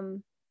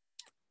 and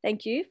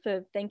thank you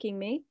for thanking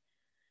me.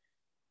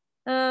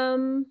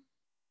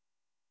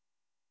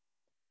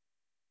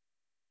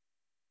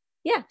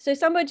 Yeah, so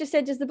someone just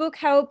said, does the book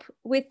help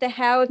with the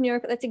how of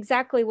neuroplasticity? That's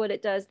exactly what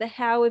it does, the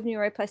how of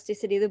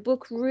neuroplasticity. The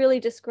book really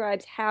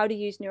describes how to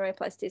use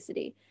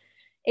neuroplasticity.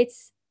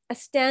 It's a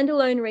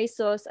standalone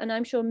resource, and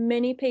I'm sure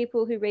many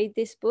people who read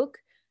this book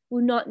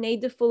will not need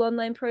the full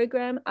online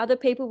program. Other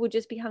people will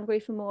just be hungry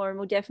for more and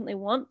will definitely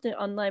want the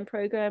online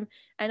program.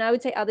 And I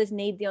would say others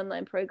need the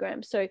online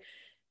program. So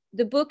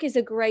the book is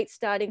a great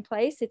starting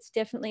place. It's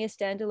definitely a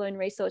standalone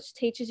resource. It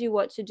teaches you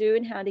what to do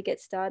and how to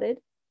get started.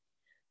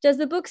 Does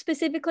the book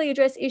specifically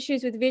address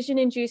issues with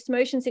vision-induced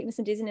motion sickness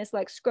and dizziness,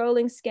 like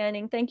scrolling,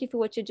 scanning? Thank you for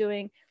what you're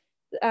doing.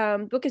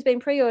 Book has been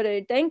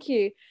pre-ordered. Thank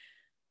you.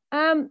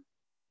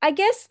 I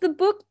guess the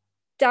book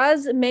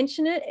does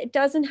mention it. It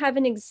doesn't have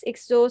an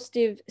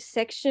exhaustive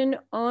section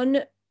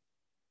on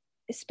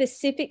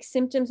specific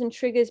symptoms and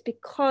triggers,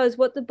 because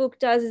what the book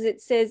does is it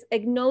says,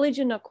 acknowledge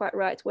your not quite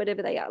rights,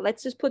 whatever they are.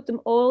 Let's just put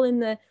them all in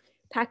the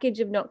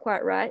package of not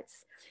quite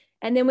rights.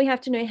 And then we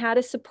have to know how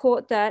to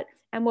support that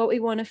and what we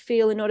want to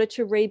feel in order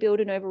to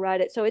rebuild and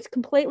override it. So it's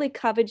completely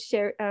covered.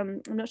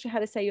 I'm not sure how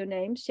to say your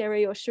name,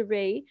 Sherry or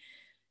Cherie.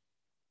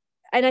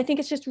 And I think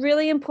it's just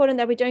really important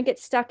that we don't get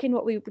stuck in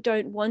what we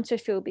don't want to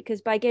feel,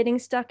 because by getting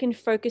stuck in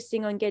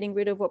focusing on getting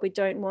rid of what we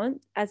don't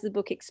want, as the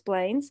book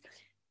explains,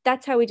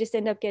 that's how we just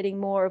end up getting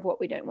more of what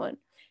we don't want.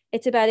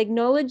 It's about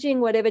acknowledging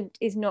whatever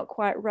is not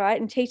quite right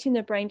and teaching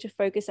the brain to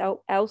focus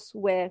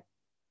elsewhere,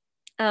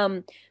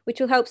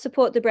 which will help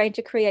support the brain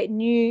to create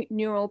new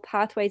neural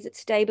pathways that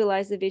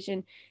stabilize the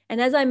vision.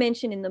 And as I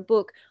mentioned in the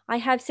book, I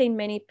have seen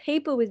many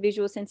people with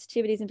visual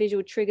sensitivities and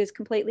visual triggers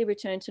completely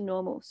return to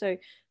normal. So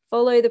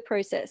follow the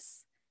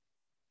process.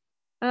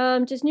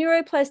 Does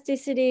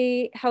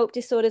neuroplasticity help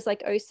disorders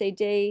like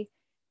OCD?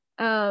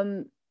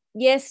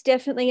 Yes,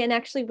 definitely. And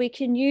actually, we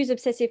can use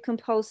obsessive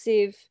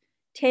compulsive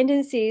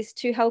tendencies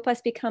to help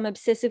us become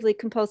obsessively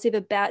compulsive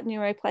about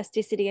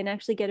neuroplasticity and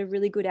actually get a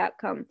really good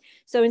outcome.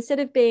 So instead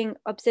of being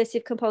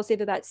obsessive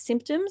compulsive about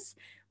symptoms,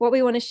 what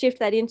we want to shift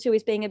that into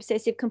is being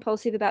obsessive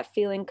compulsive about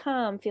feeling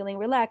calm, feeling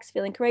relaxed,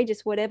 feeling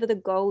courageous, whatever the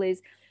goal is.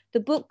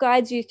 The book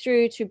guides you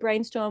through to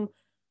brainstorm,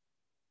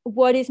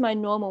 what is my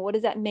normal? What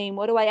does that mean?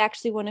 What do I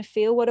actually want to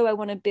feel? What do I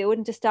want to build?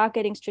 And to start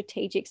getting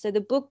strategic. So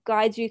the book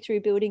guides you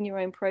through building your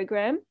own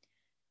program.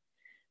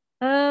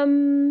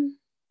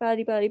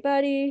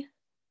 Buddy.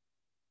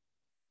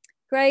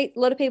 Great. A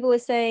lot of people are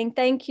saying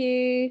thank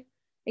you.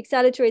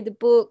 Excited to read the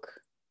book.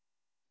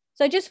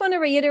 So I just want to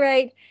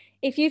reiterate,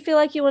 if you feel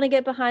like you want to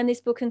get behind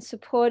this book and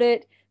support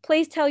it,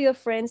 please tell your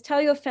friends,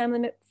 tell your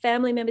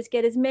family members,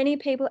 get as many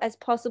people as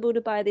possible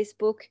to buy this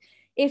book.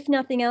 If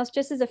nothing else,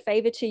 just as a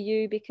favor to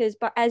you, because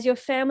as your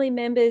family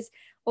members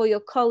or your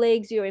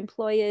colleagues, your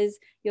employers,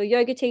 your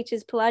yoga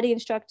teachers, Pilates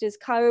instructors,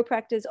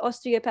 chiropractors,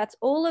 osteopaths,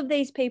 all of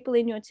these people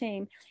in your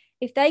team,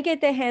 if they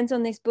get their hands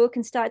on this book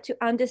and start to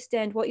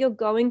understand what you're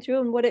going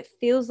through and what it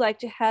feels like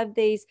to have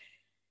these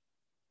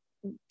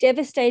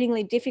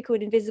devastatingly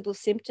difficult invisible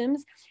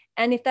symptoms,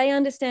 and if they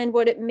understand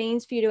what it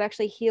means for you to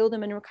actually heal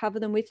them and recover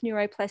them with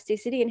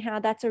neuroplasticity and how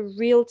that's a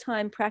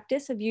real-time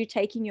practice of you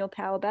taking your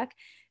power back,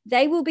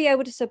 they will be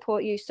able to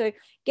support you. So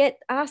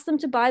ask them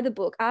to buy the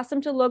book, ask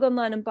them to log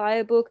online and buy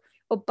a book,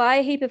 or buy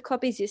a heap of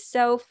copies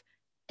yourself,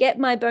 get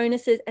my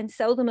bonuses and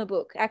sell them a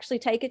book. Actually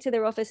take it to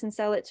their office and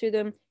sell it to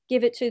them,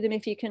 give it to them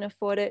if you can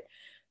afford it.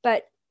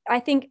 But I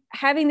think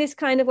having this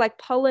kind of like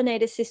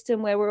pollinator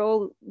system where we're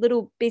all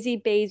little busy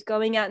bees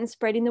going out and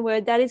spreading the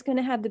word, that is going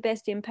to have the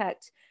best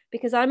impact,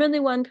 because I'm only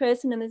one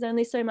person and there's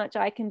only so much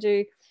I can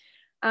do.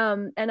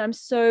 And I'm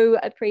so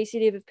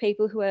appreciative of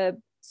people who are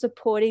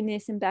supporting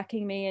this and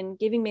backing me and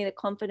giving me the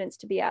confidence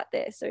to be out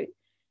there. So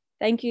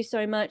thank you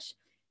so much.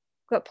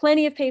 Got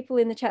plenty of people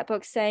in the chat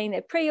box saying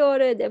they're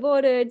pre-ordered, they've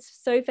ordered.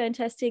 So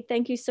fantastic.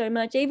 Thank you so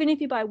much. Even if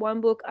you buy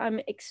one book,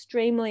 I'm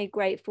extremely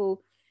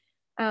grateful.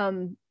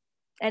 And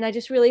I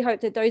just really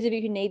hope that those of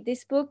you who need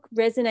this book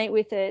resonate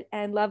with it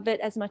and love it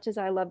as much as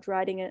I loved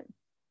writing it.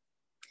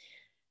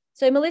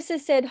 So Melissa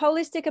said,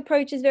 holistic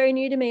approach is very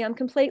new to me.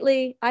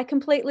 I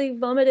completely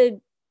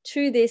vomited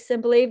to this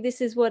and believe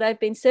this is what I've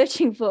been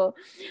searching for.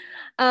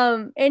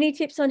 Any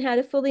tips on how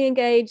to fully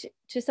engage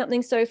to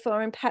something so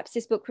far? And perhaps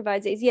this book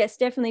provides these. Yes,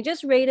 definitely.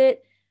 Just read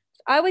it.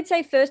 I would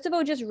say, first of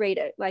all, just read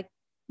it. Like,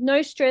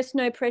 no stress,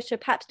 no pressure.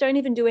 Perhaps don't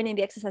even do any of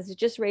the exercises.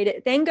 Just read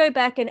it. Then go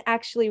back and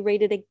actually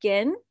read it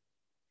again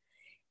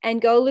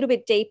and go a little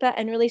bit deeper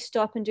and really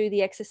stop and do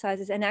the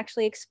exercises and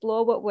actually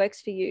explore what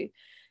works for you.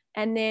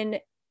 And then,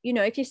 you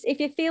know, if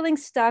you're feeling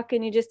stuck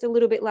and you're just a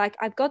little bit like,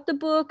 I've got the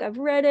book, I've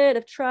read it,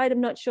 I've tried,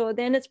 I'm not sure,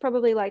 then it's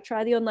probably like,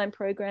 try the online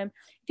program.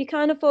 If you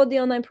can't afford the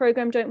online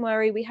program, don't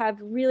worry. We have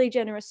really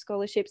generous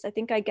scholarships. I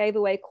think I gave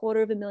away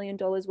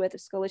 $250,000 worth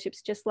of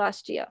scholarships just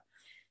last year.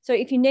 So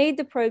if you need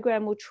the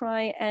program, we'll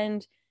try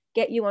and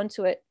get you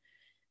onto it.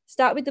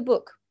 Start with the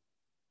book.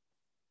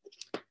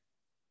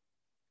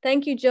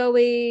 Thank you,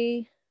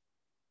 Joey.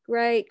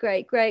 Great,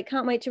 great, great.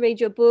 Can't wait to read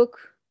your book.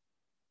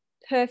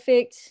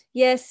 Perfect.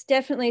 Yes,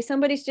 definitely.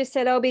 Somebody's just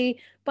said, I'll be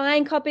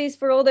buying copies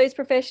for all those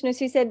professionals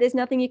who said there's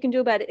nothing you can do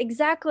about it.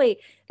 Exactly.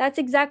 That's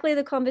exactly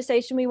the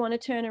conversation we want to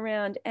turn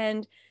around.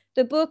 And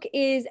the book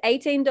is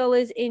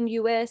 $18 in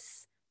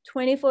US,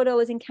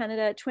 $24 in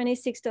Canada,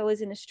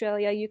 $26 in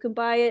Australia. You can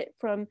buy it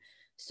from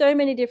so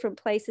many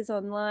different places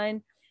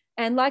online.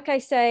 And like I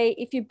say,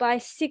 if you buy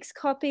 6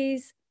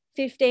 copies,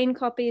 15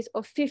 copies,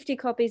 or 50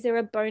 copies, there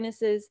are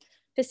bonuses.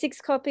 For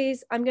 6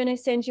 copies, I'm going to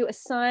send you a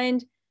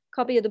signed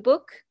copy of the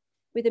book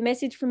with a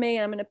message from me.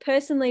 I'm going to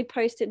personally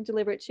post it and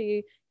deliver it to you.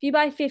 If you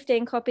buy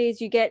 15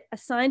 copies, you get a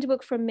signed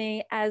book from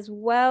me, as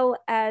well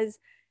as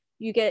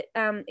you get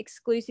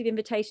exclusive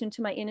invitation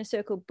to my Inner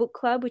Circle book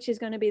club, which is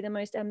going to be the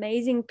most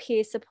amazing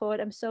peer support.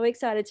 I'm so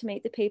excited to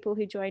meet the people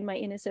who join my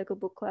Inner Circle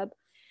book club.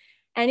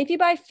 And if you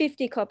buy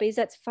 50 copies,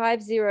 that's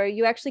 50,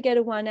 you actually get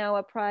a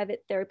 1-hour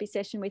private therapy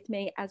session with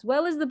me, as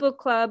well as the book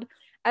club,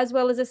 as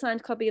well as a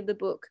signed copy of the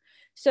book.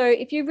 So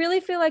if you really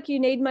feel like you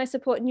need my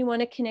support and you want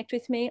to connect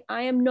with me,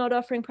 I am not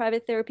offering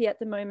private therapy at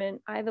the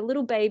moment. I have a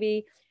little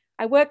baby.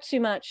 I work too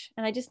much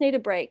and I just need a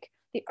break.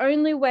 The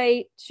only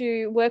way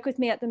to work with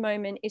me at the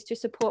moment is to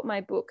support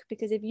my book,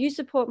 because if you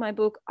support my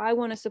book, I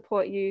want to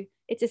support you.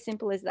 It's as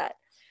simple as that.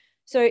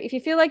 So if you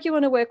feel like you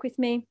want to work with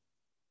me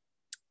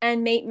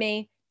and meet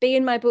me, be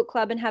in my book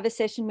club and have a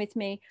session with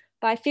me,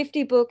 buy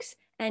 50 books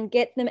and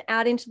get them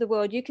out into the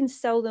world. You can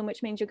sell them,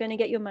 which means you're going to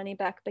get your money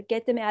back, but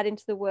get them out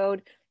into the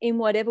world in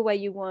whatever way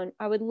you want.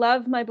 I would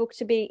love my book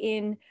to be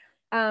in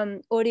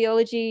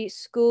audiology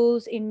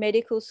schools, in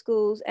medical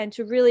schools, and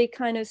to really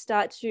kind of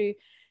start to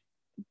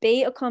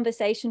be a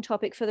conversation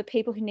topic for the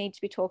people who need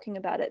to be talking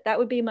about it. That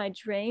would be my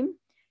dream.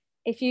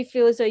 If you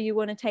feel as though you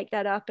want to take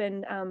that up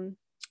and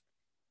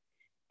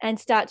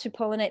start to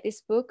pollinate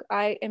this book,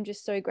 I am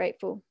just so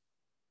grateful.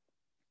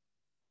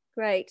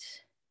 Great.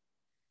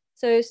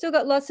 So still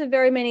got lots of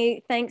very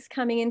many thanks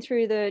coming in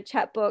through the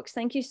chat box.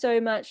 Thank you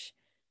so much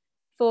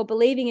for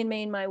believing in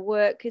me and my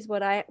work, is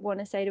what I want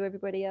to say to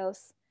everybody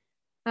else.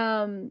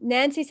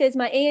 Nancy says,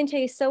 my ENT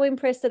is so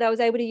impressed that I was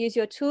able to use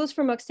your tools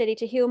from Rocksteady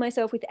to heal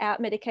myself without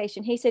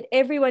medication. He said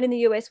everyone in the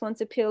US wants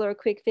a pill or a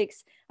quick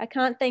fix. I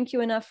can't thank you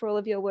enough for all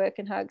of your work,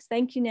 and hugs.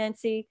 Thank you,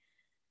 Nancy.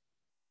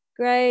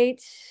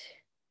 Great.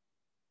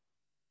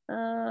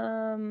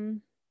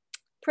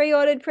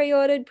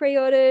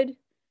 Pre-ordered.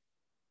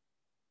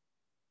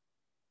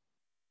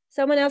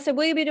 Someone else said,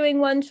 will you be doing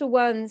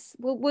one-to-ones?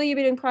 Will you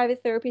be doing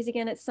private therapies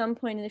again at some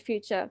point in the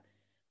future?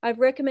 I've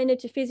recommended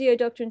to physio,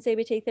 doctor, and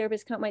CBT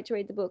therapists. Can't wait to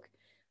read the book.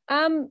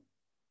 I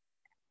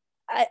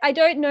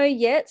don't know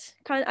yet.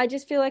 I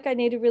just feel like I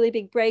need a really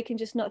big break and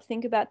just not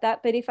think about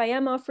that. But if I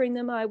am offering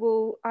them, I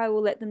will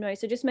let them know.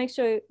 So just make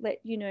sure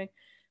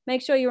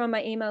you're on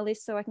my email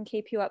list so I can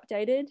keep you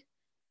updated.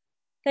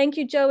 Thank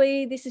you,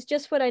 Joey. This is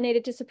just what I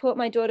needed to support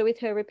my daughter with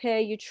her repair.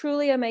 You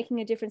truly are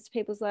making a difference to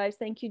people's lives.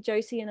 Thank you,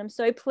 Josie. And I'm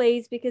so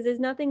pleased, because there's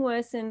nothing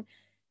worse than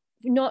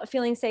not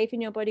feeling safe in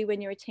your body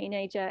when you're a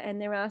teenager. And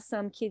there are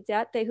some kids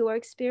out there who are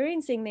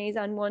experiencing these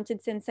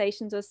unwanted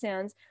sensations or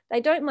sounds.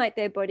 They don't like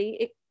their body.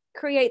 It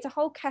creates a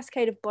whole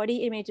cascade of body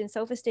image and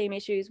self-esteem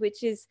issues,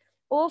 which is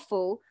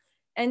awful.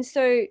 And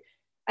so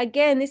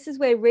again, this is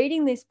where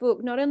reading this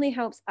book not only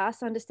helps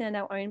us understand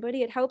our own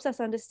body, it helps us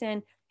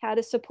understand how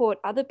to support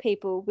other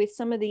people with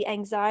some of the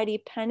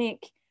anxiety,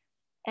 panic,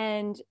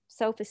 and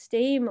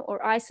self-esteem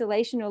or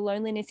isolation or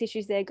loneliness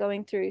issues they're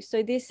going through.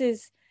 So this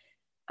is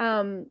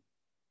a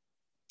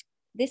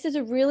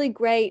really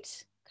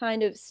great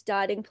kind of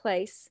starting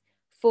place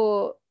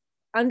for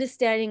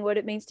understanding what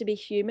it means to be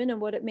human and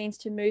what it means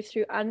to move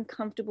through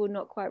uncomfortable,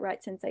 not quite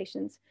right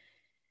sensations.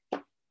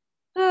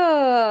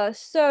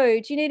 So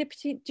do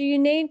you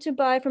need to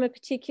buy from a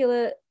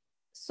particular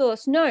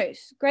source? No,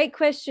 great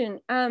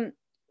question.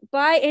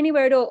 Buy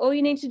anywhere at all. All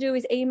you need to do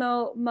is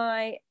email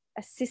my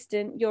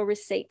assistant your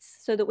receipts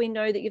so that we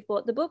know that you've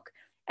bought the book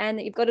and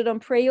that you've got it on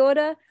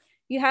pre-order.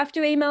 You have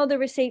to email the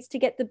receipts to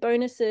get the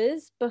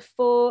bonuses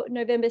before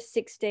November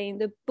 16.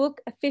 The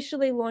book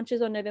officially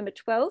launches on November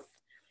 12th.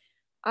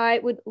 I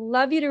would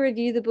love you to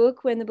review the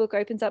book when the book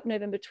opens up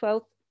November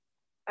 12th.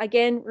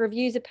 Again,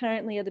 reviews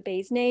apparently are the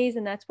bee's knees,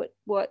 and that's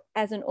what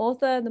as an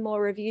author, the more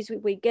reviews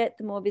we get,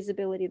 the more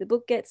visibility the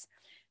book gets.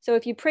 So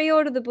if you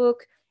pre-order the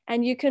book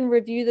and you can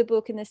review the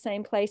book in the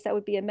same place, that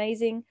would be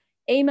amazing.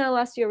 Email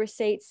us your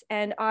receipts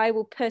and I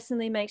will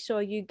personally make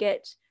sure you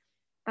get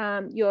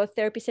your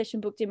therapy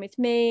session booked in with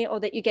me, or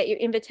that you get your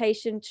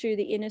invitation to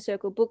the Inner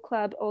Circle book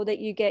club, or that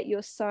you get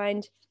your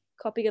signed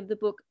copy of the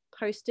book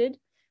posted.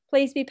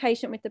 Please be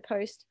patient with the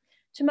post.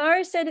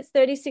 Tamara said it's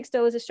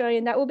 $36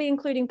 Australian. That will be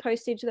including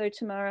postage though,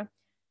 Tamara.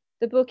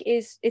 The book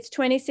it's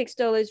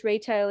 $26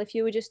 retail if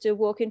you were just to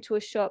walk into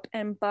a shop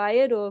and buy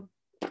it, or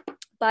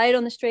buy it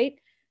on the street.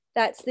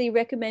 That's the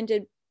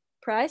recommended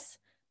price.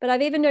 But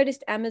I've even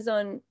noticed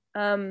Amazon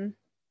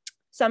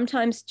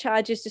sometimes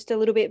charges just a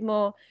little bit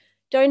more.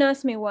 Don't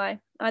ask me why.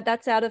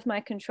 That's out of my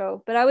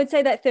control. But I would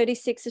say that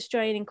 36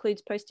 Australian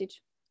includes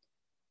postage.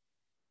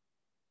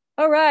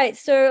 All right,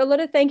 so a lot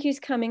of thank yous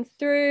coming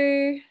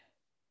through.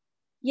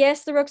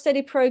 Yes, the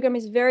Rocksteady program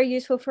is very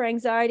useful for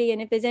anxiety.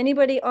 And if there's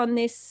anybody on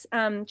this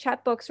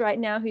chat box right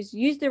now who's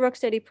used the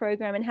Rocksteady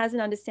program and has an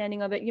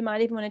understanding of it, you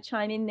might even want to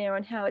chime in there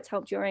on how it's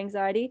helped your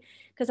anxiety,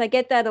 because I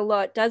get that a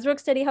lot. Does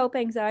Rocksteady help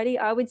anxiety?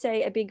 I would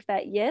say a big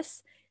fat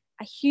yes.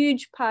 A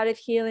huge part of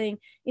healing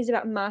is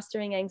about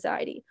mastering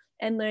anxiety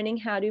and learning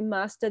how to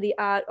master the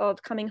art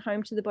of coming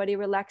home to the body,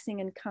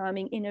 relaxing and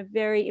calming in a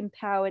very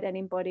empowered and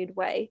embodied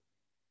way.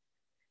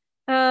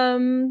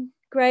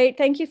 Great.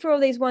 Thank you for all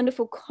these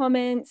wonderful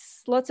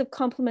comments. Lots of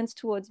compliments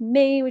towards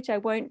me, which I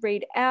won't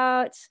read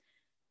out.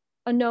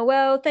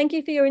 Noelle, thank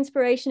you for your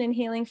inspiration and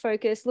healing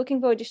focus. Looking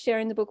forward to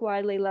sharing the book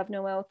widely. Love,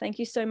 Noelle. Thank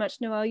you so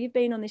much, Noelle. You've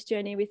been on this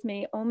journey with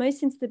me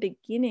almost since the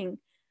beginning.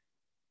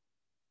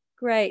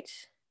 Great.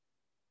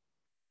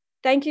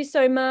 Thank you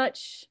so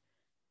much.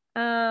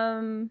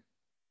 Can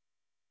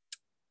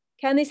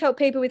this help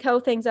people with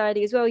health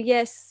anxiety as well?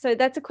 Yes. So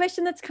that's a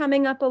question that's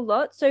coming up a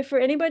lot. So for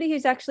anybody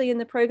who's actually in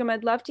the program,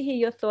 I'd love to hear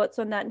your thoughts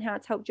on that and how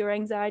it's helped your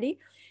anxiety.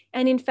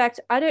 And in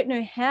fact, I don't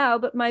know how,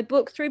 but my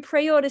book through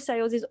pre-order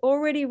sales is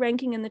already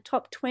ranking in the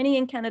top 20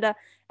 in Canada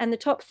and the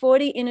top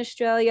 40 in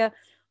Australia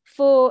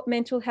for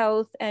mental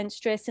health and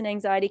stress and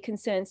anxiety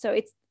concerns. So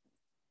it's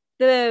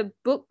the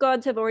book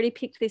gods have already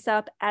picked this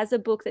up as a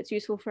book that's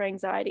useful for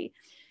anxiety,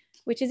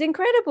 which is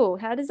incredible.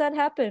 How does that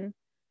happen?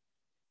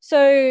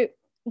 So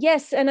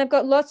yes, and I've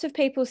got lots of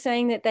people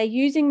saying that they're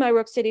using my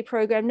Rocksteady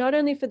program, not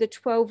only for the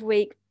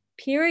 12-week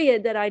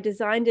period that I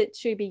designed it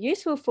to be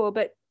useful for,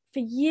 but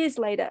for years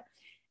later.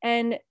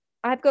 And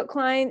I've got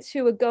clients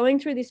who are going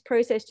through this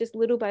process just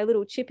little by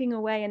little, chipping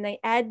away, and they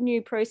add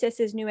new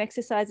processes, new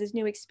exercises,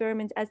 new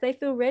experiments as they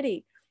feel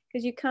ready,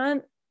 because you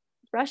can't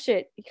rush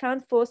it. You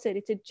can't force it.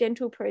 It's a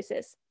gentle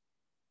process.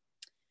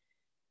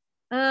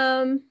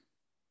 All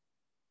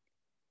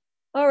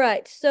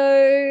right,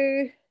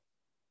 so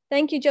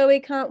thank you, Joey.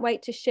 Can't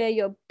wait to share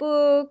your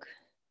book.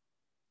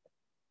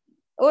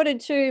 Ordered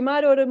 2,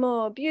 might order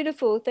more.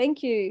 Beautiful,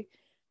 thank you.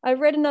 I've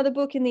read another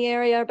book in the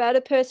area about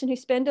a person who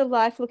spent a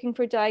life looking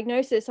for a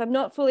diagnosis. I'm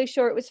not fully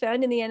sure it was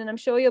found in the end, and I'm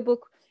sure your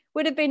book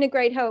would have been a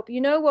great help. You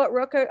know what,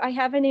 Rocco? I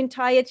have an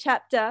entire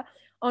chapter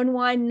on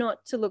why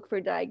not to look for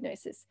a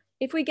diagnosis.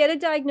 If we get a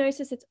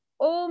diagnosis, it's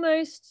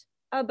almost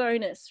a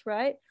bonus,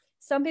 right?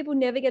 Some people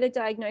never get a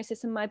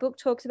diagnosis, and my book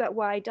talks about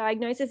why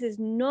diagnosis is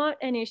not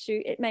an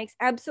issue. It makes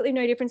absolutely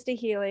no difference to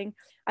healing.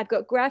 I've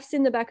got graphs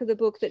in the back of the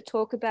book that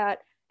talk about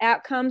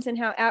outcomes and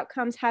how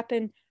outcomes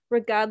happen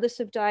regardless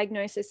of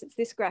diagnosis. It's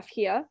this graph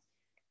here,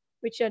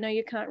 which I know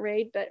you can't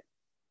read, but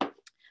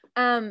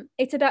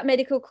it's about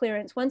medical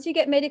clearance. Once you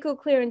get medical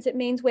clearance, it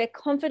means we're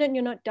confident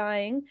you're not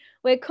dying.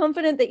 We're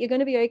confident that you're going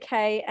to be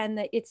okay and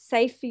that it's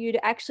safe for you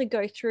to actually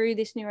go through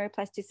this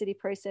neuroplasticity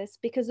process,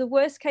 because the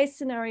worst case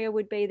scenario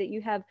would be that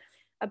you have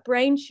a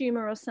brain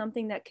tumor or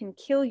something that can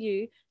kill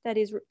you, that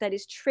is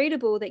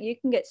treatable, that you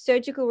can get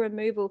surgical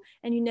removal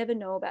and you never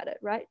know about it,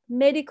 right?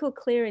 Medical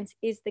clearance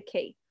is the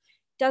key.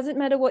 Doesn't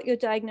matter what your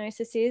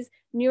diagnosis is.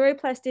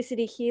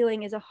 Neuroplasticity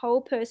healing is a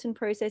whole person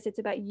process. It's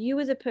about you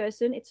as a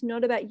person. It's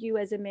not about you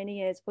as a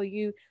Menier's or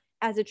you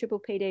as a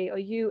Triple PD or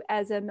you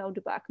as a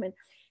Melda Bachman.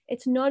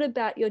 It's not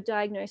about your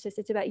diagnosis.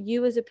 It's about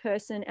you as a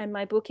person. And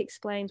my book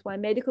explains why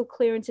medical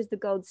clearance is the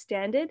gold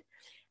standard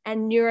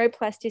and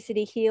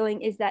neuroplasticity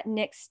healing is that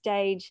next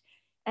stage.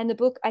 And the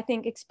book, I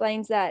think,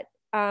 explains that.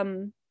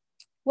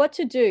 What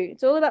to do.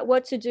 It's all about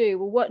what to do.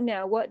 Well, what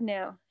now? What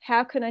now?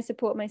 How can I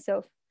support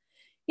myself?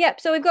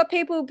 Yep. So we've got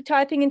people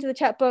typing into the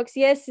chat box.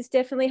 Yes, this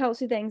definitely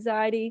helps with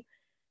anxiety.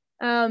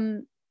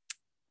 Yes,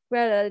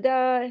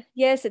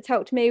 it's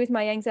helped me with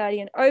my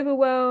anxiety and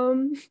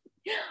overwhelm.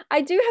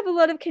 I do have a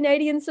lot of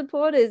Canadian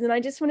supporters, and I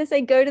just want to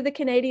say go to the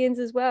Canadians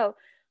as well.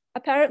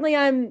 Apparently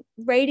I'm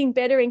rating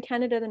better in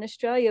Canada than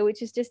Australia,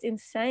 which is just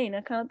insane.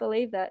 I can't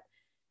believe that.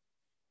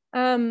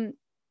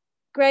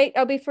 Great.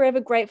 I'll be forever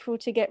grateful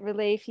to get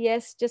relief.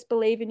 Yes, just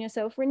believe in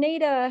yourself.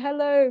 Renita,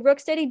 hello.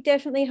 Rocksteady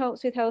definitely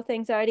helps with health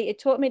anxiety.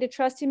 It taught me to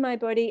trust in my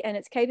body and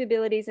its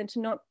capabilities and to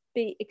not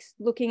be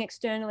looking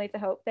externally for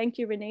help. Thank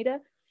you, Renita.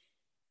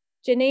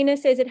 Janina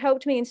says it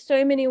helped me in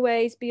so many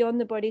ways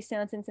beyond the body,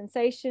 sounds, and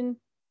sensation.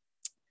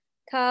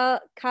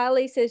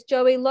 Carly says,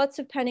 Joey, lots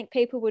of panic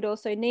people would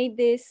also need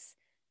this.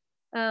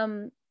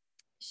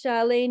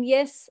 Charlene,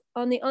 yes,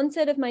 on the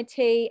onset of my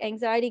T,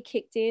 anxiety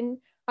kicked in.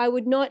 I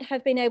would not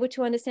have been able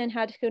to understand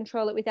how to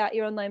control it without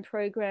your online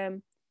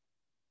program.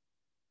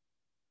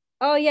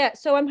 Oh yeah,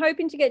 so I'm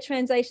hoping to get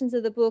translations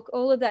of the book.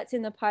 All of that's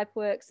in the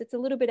pipeworks. It's a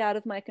little bit out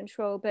of my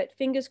control, but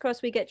fingers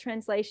crossed we get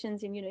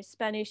translations in,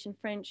 Spanish and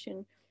French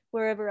and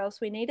wherever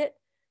else we need it.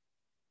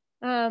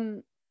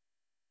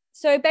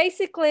 So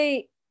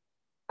basically,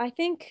 I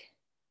think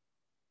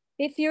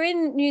if you're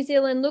in New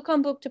Zealand, look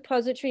on Book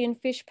Depository and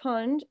Fish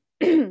Pond.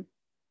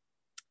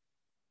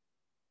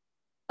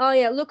 Oh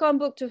yeah, look on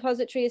Book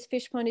Depository as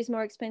Fish Pond is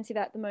more expensive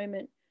at the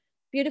moment.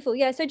 Beautiful.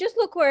 Yeah, so just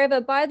look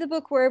wherever, buy the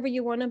book wherever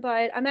you want to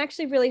buy it. I'm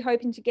actually really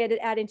hoping to get it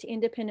out into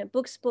independent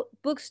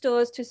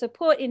bookstores to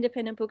support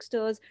independent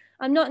bookstores.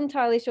 I'm not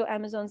entirely sure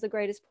Amazon's the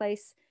greatest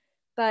place,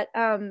 but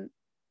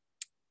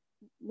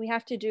we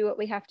have to do what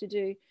we have to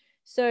do.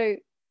 So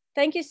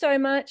Thank you so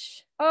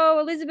much. Oh,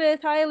 Elizabeth.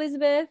 Hi,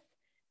 Elizabeth.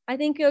 I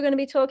think you're going to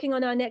be talking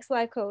on our next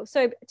live call.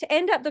 So to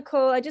end up the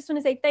call, I just want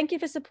to say thank you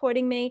for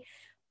supporting me.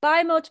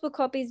 Buy multiple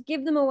copies,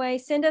 give them away,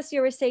 send us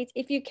your receipts.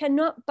 If you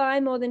cannot buy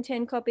more than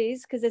 10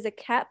 copies, because there's a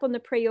cap on the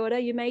pre-order,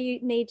 you may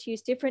need to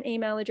use different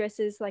email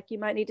addresses, like you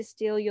might need to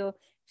steal your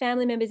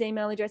family members'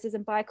 email addresses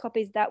and buy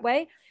copies that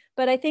way.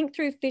 But I think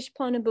through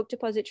Fishpond and Book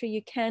Depository,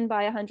 you can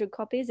buy 100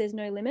 copies. There's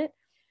no limit.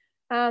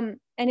 And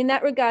in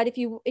that regard, if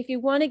you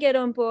want to get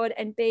on board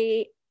and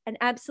be an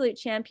absolute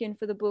champion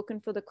for the book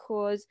and for the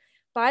cause,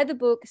 buy the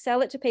book,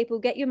 sell it to people,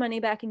 get your money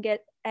back, and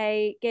get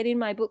in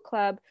my book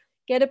club,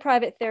 get a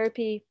private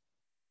therapy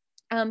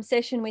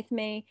session with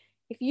me.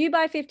 If you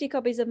buy 50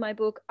 copies of my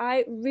book,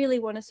 I really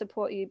want to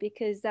support you,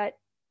 because that,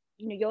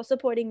 you're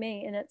supporting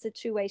me, and it's a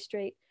two-way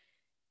street.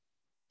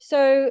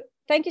 So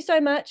thank you so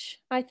much.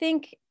 I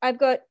think I've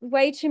got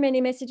way too many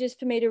messages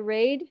for me to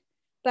read,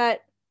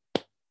 but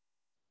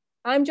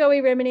I'm Joey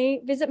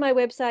Remini. Visit my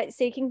website,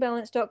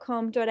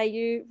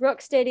 seekingbalance.com.au.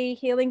 Rock steady,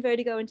 healing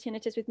vertigo and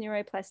tinnitus with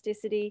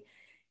neuroplasticity.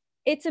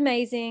 It's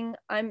amazing.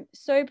 I'm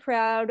so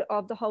proud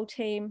of the whole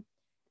team.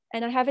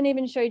 And I haven't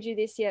even showed you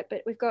this yet,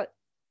 but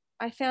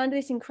I found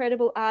this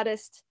incredible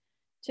artist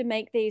to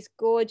make these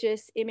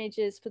gorgeous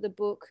images for the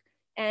book.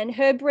 And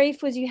her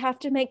brief was, you have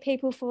to make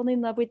people fall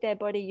in love with their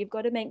body. You've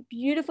got to make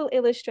beautiful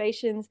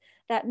illustrations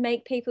that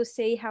make people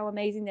see how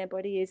amazing their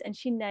body is. And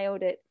she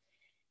nailed it.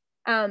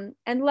 And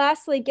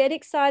lastly, get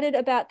excited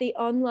about the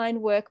online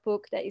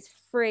workbook that is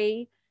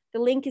free. The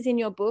link is in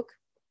your book.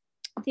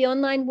 The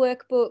online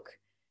workbook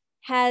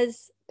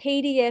has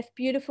PDF,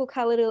 beautiful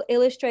colored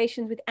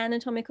illustrations with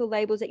anatomical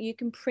labels that you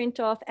can print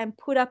off and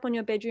put up on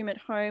your bedroom at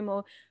home,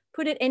 or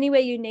put it anywhere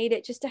you need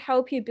it, just to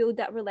help you build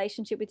that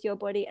relationship with your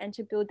body and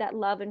to build that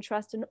love and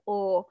trust and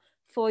awe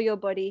for your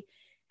body.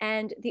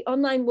 And the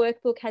online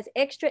workbook has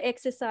extra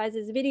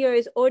exercises,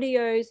 videos,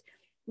 audios,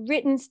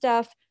 written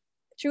stuff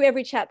through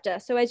every chapter.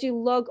 So as you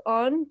log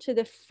on to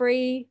the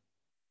free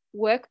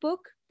workbook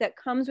that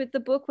comes with the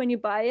book when you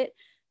buy it,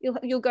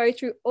 you'll go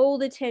through all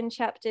the 10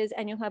 chapters,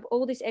 and you'll have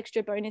all this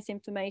extra bonus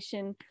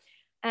information.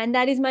 And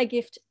that is my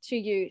gift to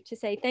you, to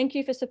say thank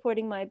you for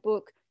supporting my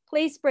book.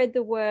 Please spread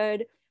the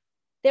word.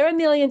 There are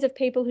millions of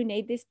people who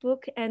need this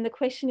book, and the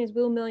question is,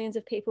 will millions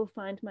of people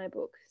find my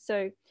book?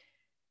 So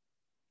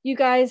you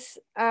guys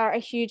are a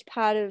huge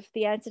part of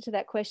the answer to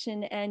that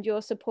question, and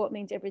your support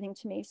means everything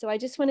to me. So I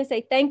just want to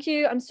say thank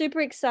you. I'm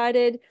super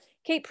excited.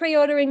 Keep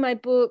pre-ordering my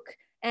book,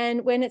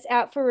 and when it's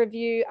out for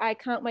review, I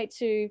can't wait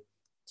to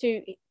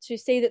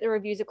see that the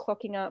reviews are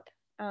clocking up.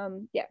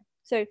 Yeah,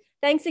 so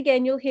thanks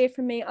again. You'll hear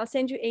from me. I'll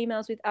send you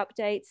emails with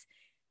updates.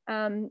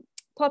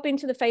 Pop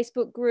into the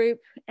Facebook group,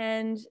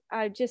 and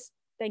I just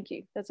thank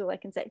you. That's all I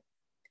can say.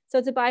 So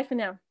it's a bye for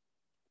now.